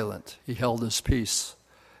was silent. He held his peace.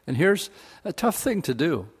 And here's a tough thing to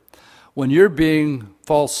do. When you're being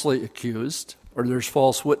falsely accused, or there's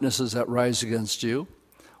false witnesses that rise against you,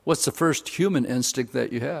 what's the first human instinct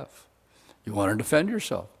that you have? You want to defend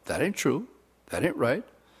yourself. That ain't true. That ain't right.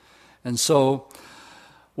 And so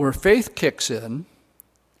where faith kicks in,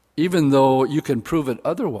 even though you can prove it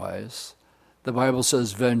otherwise, the Bible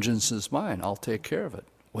says, vengeance is mine. I'll take care of it.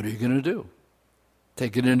 What are you going to do?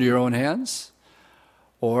 Take it into your own hands?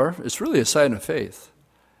 Or it's really a sign of faith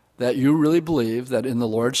that you really believe that in the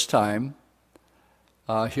Lord's time,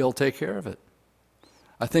 he'll take care of it.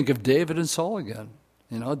 I think of David and Saul again.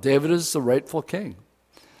 You know, David is the rightful king.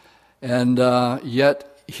 And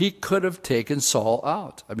yet he could have taken Saul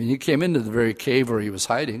out. I mean, he came into the very cave where he was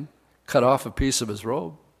hiding, cut off a piece of his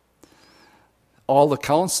robe. All the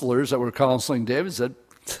counselors that were counseling David said,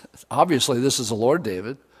 obviously this is the Lord,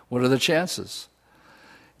 David. What are the chances?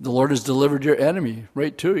 The Lord has delivered your enemy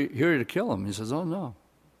right to you, here to kill him. He says, oh no,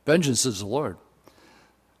 vengeance is the Lord.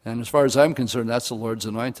 And as far as I'm concerned, that's the Lord's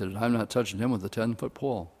anointed, and I'm not touching him with a 10-foot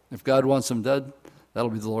pole. If God wants him dead, that'll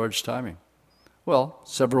be the Lord's timing. Well,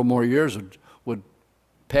 several more years would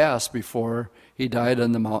pass before he died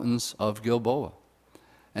on the mountains of Gilboa.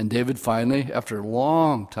 And David finally, after a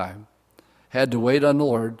long time, had to wait on the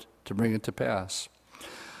Lord to bring it to pass.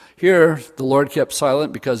 Here, the Lord kept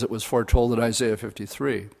silent because it was foretold in Isaiah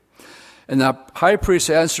 53. And the high priest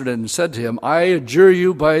answered and said to him, I adjure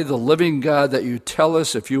you by the living God that you tell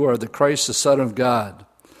us if you are the Christ, the Son of God.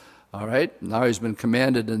 All right, now he's been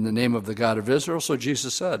commanded in the name of the God of Israel, so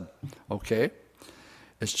Jesus said, okay,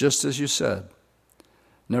 it's just as you said.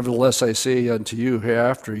 Nevertheless, I say unto you,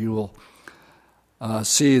 hereafter you will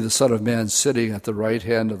see the Son of Man sitting at the right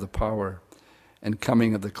hand of the power and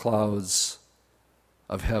coming of the clouds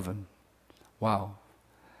of heaven. Wow.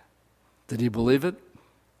 Did he believe it?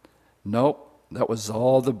 Nope. That was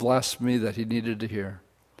all the blasphemy that he needed to hear.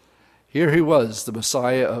 Here he was, the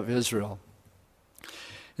Messiah of Israel.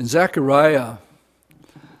 In Zechariah,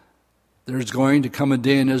 there's going to come a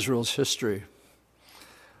day in Israel's history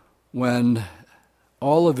when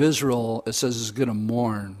all of Israel, it says, is going to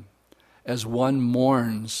mourn as one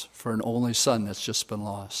mourns for an only son that's just been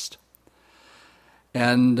lost.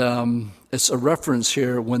 And it's a reference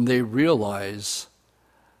here when they realize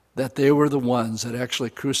that they were the ones that actually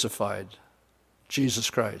crucified Jesus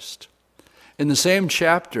Christ. In the same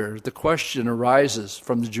chapter, the question arises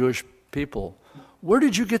from the Jewish people, where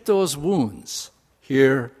did you get those wounds?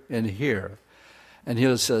 Here and here. And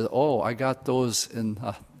he says, I got those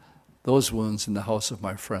wounds in the house of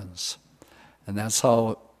my friends. And that's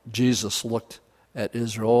how Jesus looked at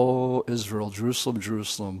Israel. Oh, Israel, Jerusalem,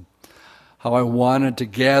 Jerusalem, how I wanted to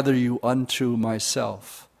gather you unto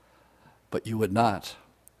myself, but you would not.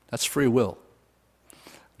 That's free will.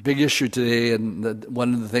 Big issue today, and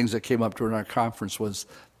one of the things that came up during our conference was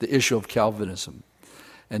the issue of Calvinism.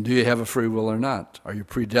 And do you have a free will or not? Are you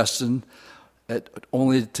predestined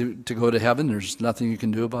only to go to heaven? There's nothing you can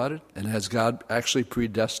do about it? And has God actually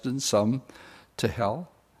predestined some to hell?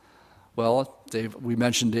 Well, we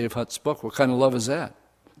mentioned Dave Hutt's book. What kind of love is that?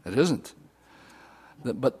 It isn't.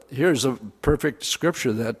 But here's a perfect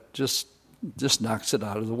scripture that just knocks it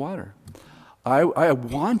out of the water. I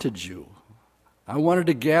wanted you. I wanted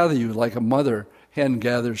to gather you like a mother hen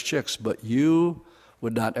gathers chicks, but you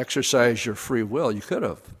would not exercise your free will. You could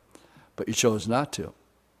have, but you chose not to.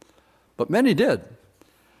 But many did.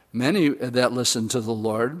 Many that listened to the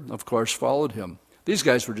Lord, of course, followed him. These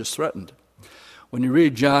guys were just threatened. When you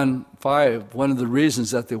read John 5, one of the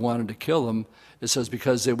reasons that they wanted to kill him, it says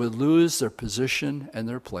because they would lose their position and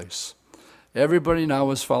their place. Everybody now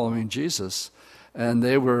was following Jesus, and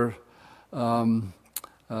they were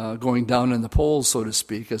going down in the polls, so to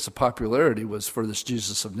speak, as the popularity was for this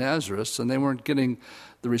Jesus of Nazareth, and they weren't getting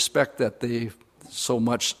the respect that they so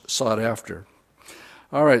much sought after.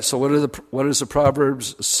 All right, so what does the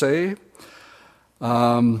Proverbs say?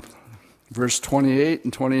 Verse 28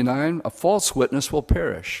 and 29, a false witness will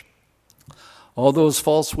perish. All those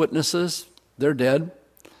false witnesses, they're dead.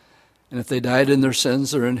 And if they died in their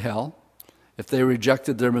sins, they're in hell. If they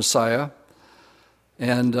rejected their Messiah.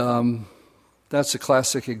 And that's a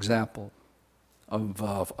classic example of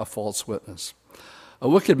a false witness. A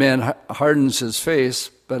wicked man hardens his face,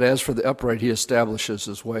 but as for the upright, he establishes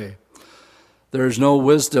his way. There is no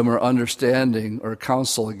wisdom or understanding or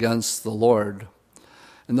counsel against the Lord.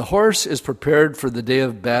 And the horse is prepared for the day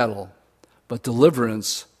of battle, but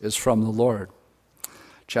deliverance is from the Lord.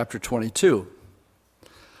 Chapter 22.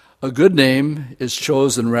 A good name is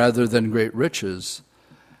chosen rather than great riches,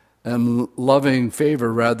 and loving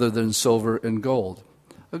favor rather than silver and gold.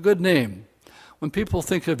 A good name. When people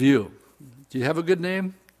think of you, do you have a good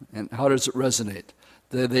name? And how does it resonate?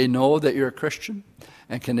 Do they know that you're a Christian?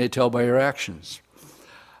 And can they tell by your actions?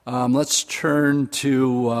 Let's turn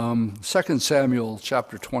to 2 Samuel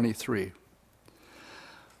chapter 23.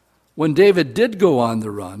 When David did go on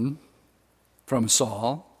the run from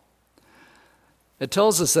Saul, it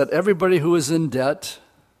tells us that everybody who was in debt,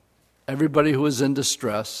 everybody who was in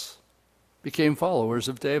distress, became followers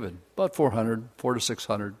of David. About 400 to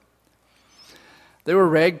 600. They were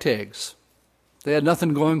ragtags. They had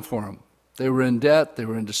nothing going for them. They were in debt, they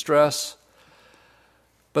were in distress,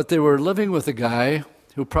 but they were living with a guy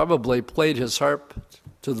who probably played his harp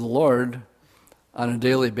to the Lord on a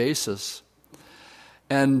daily basis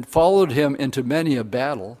and followed him into many a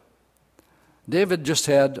battle. David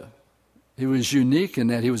he was unique in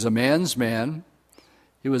that he was a man's man.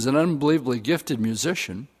 He was an unbelievably gifted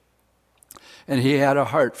musician, and he had a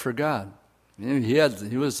heart for God.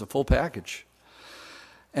 He was the full package.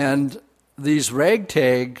 And these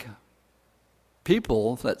ragtag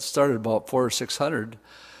people that started about 400 or 600,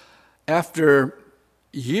 after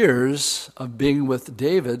years of being with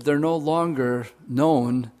David, they're no longer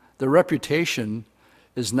known. Their reputation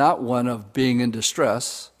is not one of being in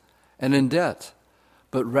distress and in debt,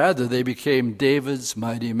 but rather they became David's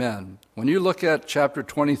mighty men. When you look at chapter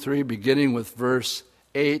 23, beginning with verse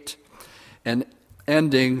 8 and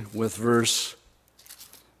ending with verse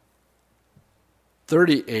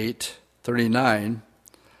 39,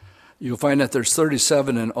 you'll find that there's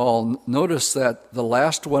 37 in all. Notice that the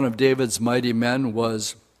last one of David's mighty men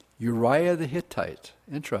was Uriah the Hittite.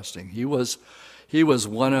 Interesting. He was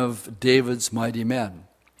one of David's mighty men.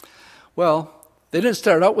 Well, they didn't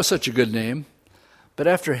start out with such a good name, but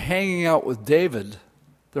after hanging out with David,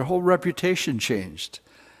 their whole reputation changed,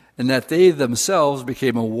 and that they themselves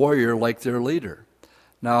became a warrior like their leader.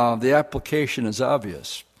 Now, the application is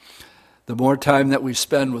obvious. The more time that we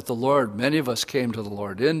spend with the Lord, many of us came to the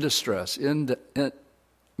Lord in distress,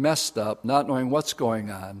 messed up, not knowing what's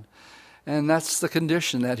going on. And that's the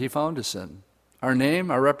condition that he found us in. Our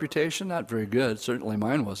name, our reputation, not very good. Certainly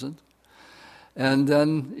mine wasn't. And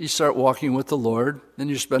then you start walking with the Lord, and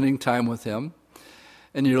you're spending time with him,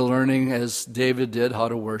 and you're learning, as David did, how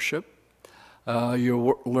to worship.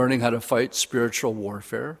 You're learning how to fight spiritual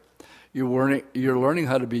warfare. You're learning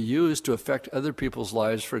how to be used to affect other people's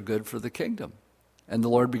lives for good for the kingdom. And the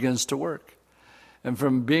Lord begins to work. And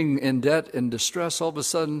from being in debt and distress, all of a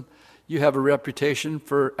sudden, you have a reputation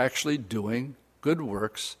for actually doing good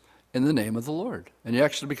works in the name of the Lord. And you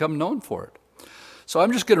actually become known for it. So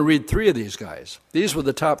I'm just going to read 3 of these guys. These were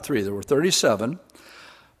the top 3. There were 37.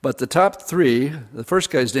 But the top 3, the first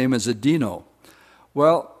guy's name is Adino.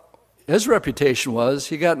 Well, his reputation was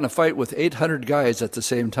he got in a fight with 800 guys at the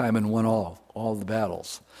same time and won all the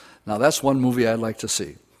battles. Now, that's one movie I'd like to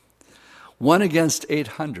see. 1 against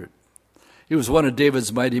 800. He was one of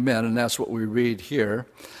David's mighty men, and that's what we read here.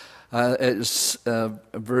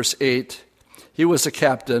 Verse 8, he was a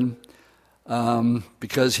captain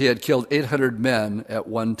because he had killed 800 men at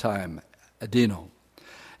one time, Adino.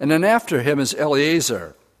 And then after him is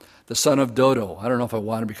Eleazar, the son of Dodo. I don't know if I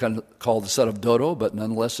want to be called the son of Dodo, but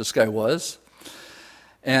nonetheless this guy was.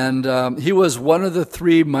 And he was one of the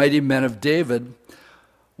 3 mighty men of David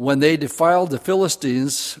when they defiled the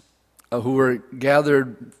Philistines who were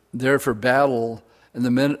gathered there for battle, and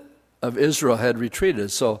the men of Israel had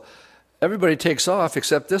retreated. So everybody takes off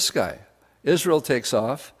except this guy. Israel takes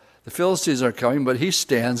off. The Philistines are coming, but he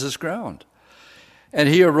stands his ground. And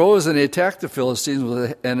he arose and he attacked the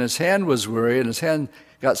Philistines, and his hand was weary, and his hand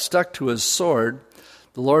got stuck to his sword.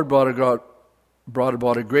 The Lord brought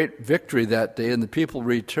about a great victory that day, and the people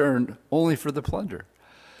returned only for the plunder.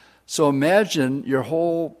 So imagine your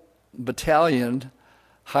whole battalion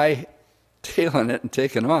hightailing it and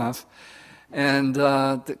taking off, and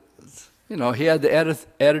he had the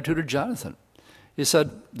attitude of Jonathan. He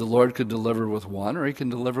said the Lord could deliver with one, or he can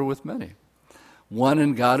deliver with many. One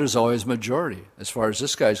in God is always majority. As far as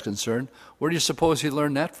this guy's concerned, where do you suppose he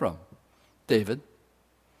learned that from? David.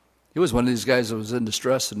 He was one of these guys that was in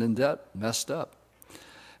distress and in debt, messed up.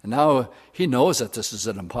 And now he knows that this is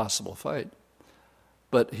an impossible fight.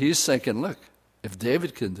 But he's thinking, look, if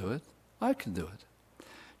David can do it, I can do it.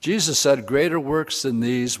 Jesus said, greater works than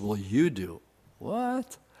these will you do.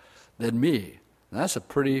 What? Than me. And that's a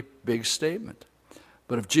pretty big statement.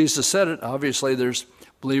 But if Jesus said it, obviously there's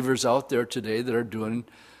believers out there today that are doing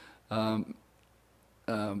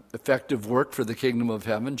effective work for the kingdom of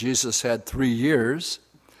heaven. Jesus had 3 years.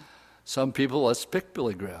 Some people, let's pick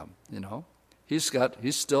Billy Graham, He's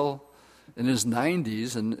still in his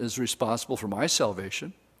 90s and is responsible for my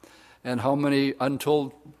salvation. And how many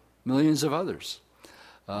untold millions of others?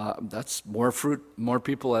 That's more fruit, more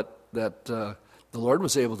people that the Lord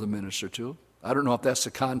was able to minister to. I don't know if that's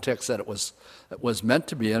the context that it was meant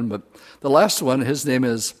to be in, but the last one, his name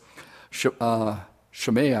is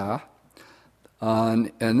Shemaiah,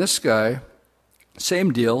 and this guy,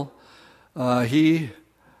 same deal. He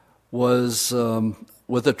was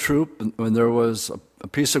with a troop when there was a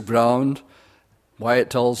piece of ground.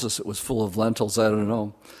 Wyatt tells us it was full of lentils, I don't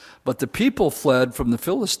know. But the people fled from the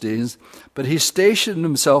Philistines, but he stationed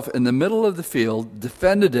himself in the middle of the field,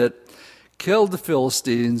 defended it, killed the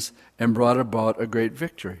Philistines, and brought about a great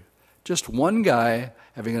victory. Just one guy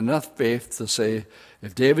having enough faith to say,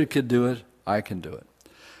 if David could do it, I can do it.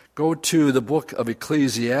 Go to the book of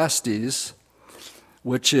Ecclesiastes,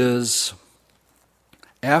 which is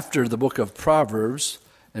after the book of Proverbs,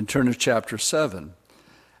 and turn to chapter 7.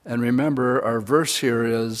 And remember, our verse here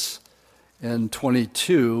is in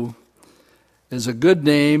 22, is a good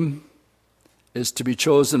name is to be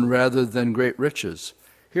chosen rather than great riches.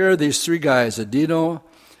 Here are these 3 guys, Adino,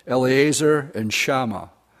 Eleazar, and Shammah.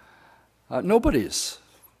 Nobody's.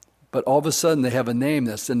 But all of a sudden they have a name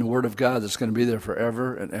that's in the Word of God that's going to be there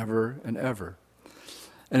forever and ever and ever.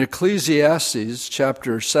 In Ecclesiastes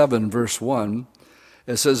chapter 7, verse 1,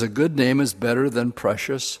 it says, a good name is better than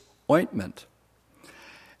precious ointment.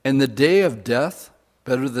 And the day of death,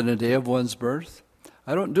 better than a day of one's birth.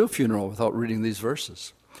 I don't do a funeral without reading these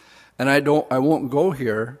verses. And I won't go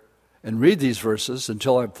here and read these verses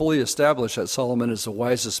until I'm fully established that Solomon is the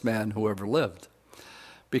wisest man who ever lived.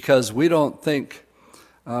 Because we don't think,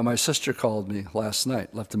 my sister called me last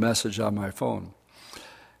night, left a message on my phone.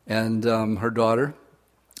 And her daughter,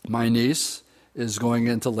 my niece, is going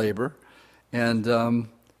into labor. And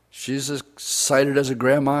she's as excited as a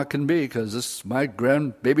grandma can be because my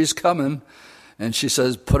grandbaby's coming. And she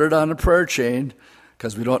says, put it on a prayer chain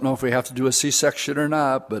because we don't know if we have to do a C-section or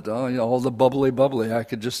not, but all the bubbly,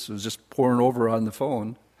 it was just pouring over on the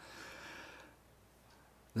phone.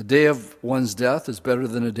 The day of one's death is better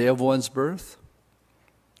than a day of one's birth.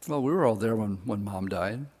 Well, we were all there when Mom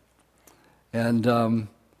died. And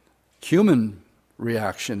human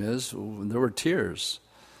reaction is there were tears.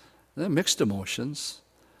 They're mixed emotions.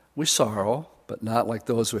 We sorrow, but not like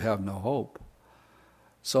those who have no hope.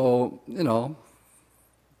 So,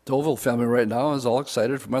 the Oval family right now is all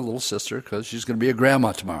excited for my little sister because she's going to be a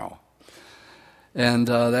grandma tomorrow. And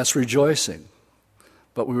that's rejoicing.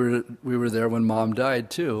 But we were there when Mom died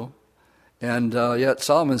too. And yet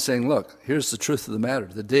Solomon's saying, look, here's the truth of the matter.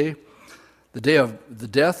 The day of the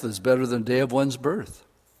death is better than the day of one's birth.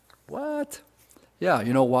 What? Yeah,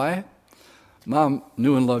 you know why? Mom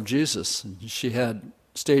knew and loved Jesus. And she had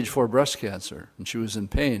stage 4 breast cancer. And she was in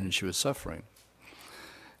pain and she was suffering.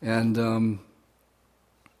 And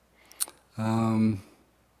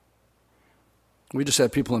we just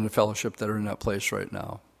have people in the fellowship that are in that place right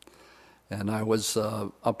now. And I was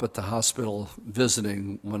up at the hospital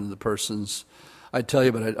visiting one of the persons. I'd tell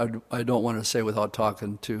you, but I don't want to say without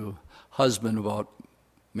talking to husband about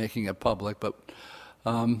making it public. But,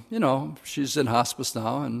 she's in hospice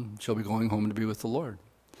now, and she'll be going home to be with the Lord.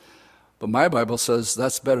 But my Bible says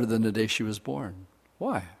that's better than the day she was born.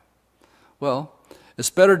 Why? Well, it's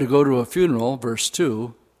better to go to a funeral, verse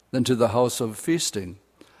 2, than to the house of feasting.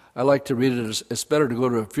 I like to read it as it's better to go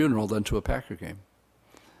to a funeral than to a Packer game.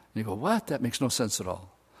 And you go, what? That makes no sense at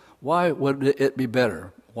all. Why would it be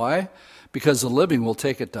better? Why? Because the living will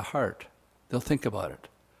take it to heart. They'll think about it.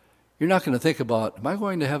 You're not going to think about, am I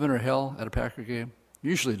going to heaven or hell at a Packer game? You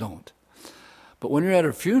usually don't. But when you're at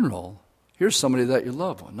a funeral, here's somebody that you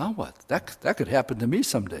love. Well, now what? That could happen to me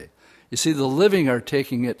someday. You see, the living are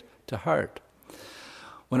taking it to heart.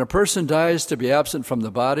 When a person dies, to be absent from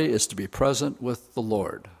the body is to be present with the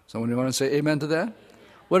Lord. Someone want to say amen to that?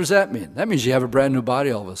 What does that mean? That means you have a brand new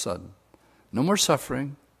body all of a sudden. No more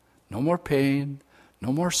suffering, no more pain,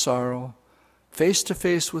 no more sorrow, face to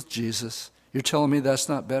face with Jesus. You're telling me that's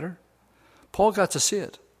not better? Paul got to see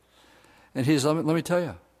it. And let me tell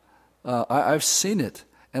you, I've seen it.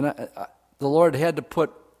 And the Lord had to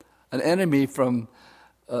put an enemy from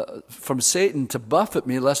Satan to buffet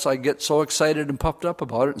me lest I get so excited and puffed up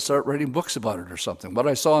about it and start writing books about it or something. What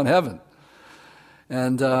I saw in heaven.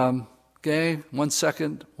 And, okay, 1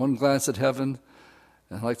 second, one glance at heaven,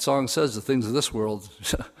 and like the song says, the things of this world,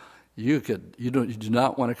 you do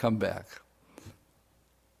not want to come back.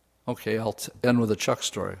 Okay, I'll end with a Chuck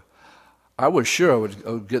story. I was sure I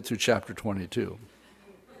would get through chapter 22.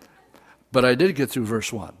 But I did get through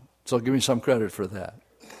verse 1, so give me some credit for that.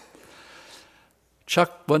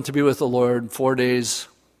 Chuck went to be with the Lord 4 days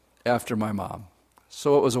after my mom.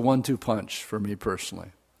 So it was a 1-2 punch for me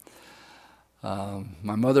personally.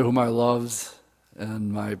 My mother, whom I loved,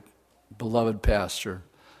 and my beloved pastor,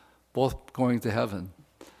 both going to heaven.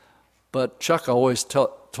 But Chuck always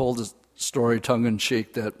told the story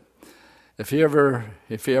tongue-in-cheek that if he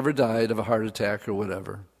ever died of a heart attack or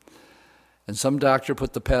whatever, and some doctor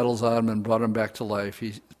put the paddles on him and brought him back to life,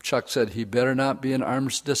 Chuck said, he better not be an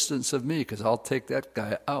arm's distance of me because I'll take that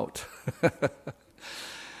guy out.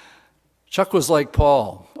 Chuck was like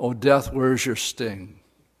Paul. Oh, death, where's your sting?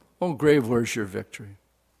 Oh, grave, where's your victory?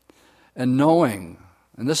 And knowing,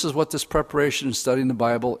 and this is what this preparation and studying the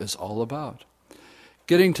Bible is all about,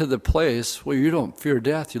 getting to the place where you don't fear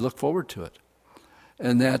death, you look forward to it.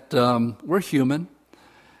 And that we're human,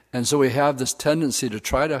 and so we have this tendency to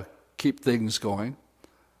try to keep things going.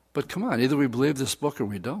 But come on, either we believe this book or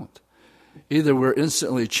we don't. Either we're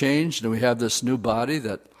instantly changed and we have this new body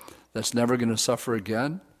that's never going to suffer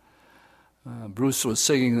again. Bruce was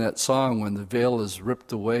singing that song, when the veil is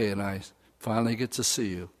ripped away and I finally get to see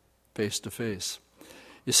you face to face.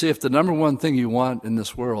 You see, if the number one thing you want in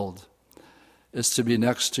this world is to be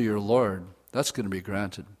next to your Lord, that's going to be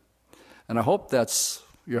granted. And I hope that's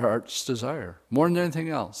your heart's desire, more than anything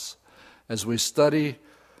else. As we study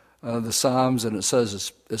the Psalms, and it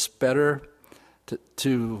says it's better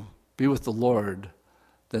to be with the Lord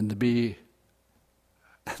than to be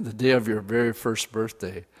the day of your very first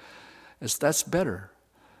birthday. That's better,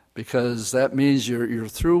 because that means you're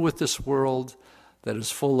through with this world that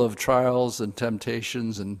is full of trials and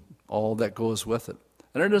temptations and all that goes with it.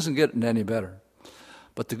 And it doesn't get any better.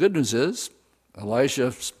 But the good news is,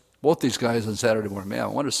 Elijah, both these guys on Saturday morning,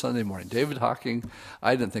 man, what a Sunday morning. David Hawking,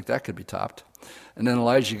 I didn't think that could be topped. And then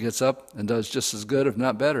Elijah gets up and does just as good, if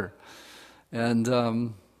not better. And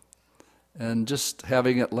just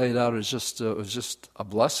having it laid out is was just a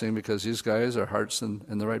blessing, because these guys, are hearts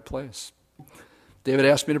in the right place. David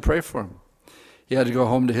asked me to pray for him. He had to go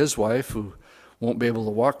home to his wife, who won't be able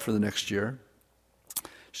to walk for the next year.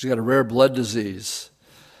 She's got a rare blood disease.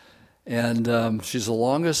 And she's the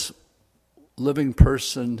longest living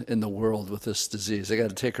person in the world with this disease. They got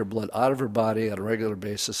to take her blood out of her body on a regular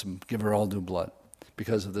basis and give her all new blood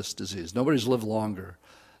because of this disease. Nobody's lived longer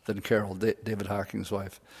than Carol, David Hocking's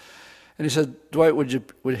wife. And he said, Dwight, would you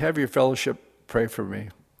have your fellowship pray for me?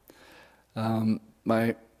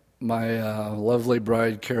 My lovely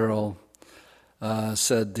bride, Carol,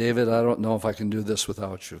 said, David, I don't know if I can do this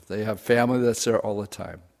without you. They have family that's there all the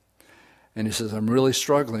time. And he says, I'm really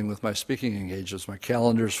struggling with my speaking engagements. My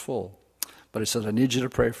calendar's full. But he said, I need you to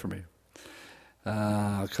pray for me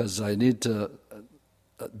because I need to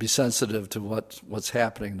be sensitive to what's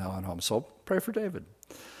happening now at home. So pray for David.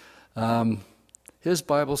 His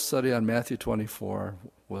Bible study on Matthew 24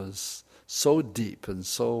 was so deep and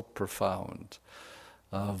so profound,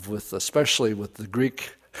 especially with the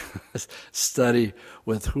Greek study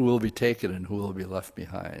with who will be taken and who will be left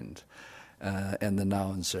behind, and the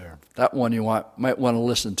nouns there. That one you might want to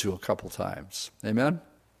listen to a couple times. Amen?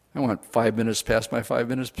 I went 5 minutes past my 5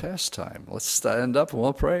 minutes past time. Let's stand up and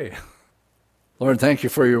we'll pray. Lord, thank you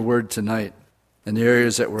for your word tonight and the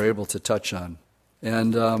areas that we're able to touch on.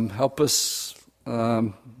 And help us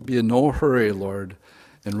be in no hurry, Lord,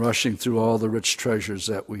 in rushing through all the rich treasures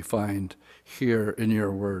that we find here in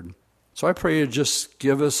your word. So I pray you just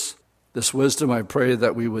give us this wisdom. I pray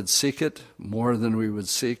that we would seek it more than we would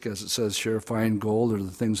seek, as it says here, find gold or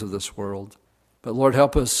the things of this world. But Lord,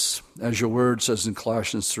 help us, as your word says in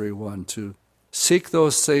Colossians 3:1, to seek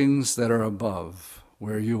those things that are above,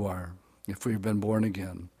 where you are, if we've been born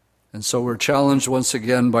again. And so we're challenged once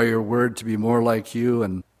again by your word to be more like you,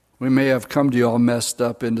 and we may have come to you all messed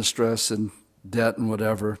up in distress and debt and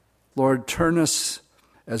whatever. Lord, turn us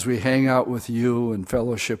as we hang out with you and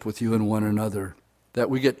fellowship with you and one another, that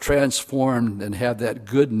we get transformed and have that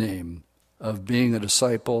good name of being a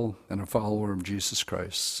disciple and a follower of Jesus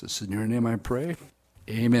Christ. It's in your name I pray.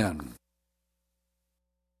 Amen.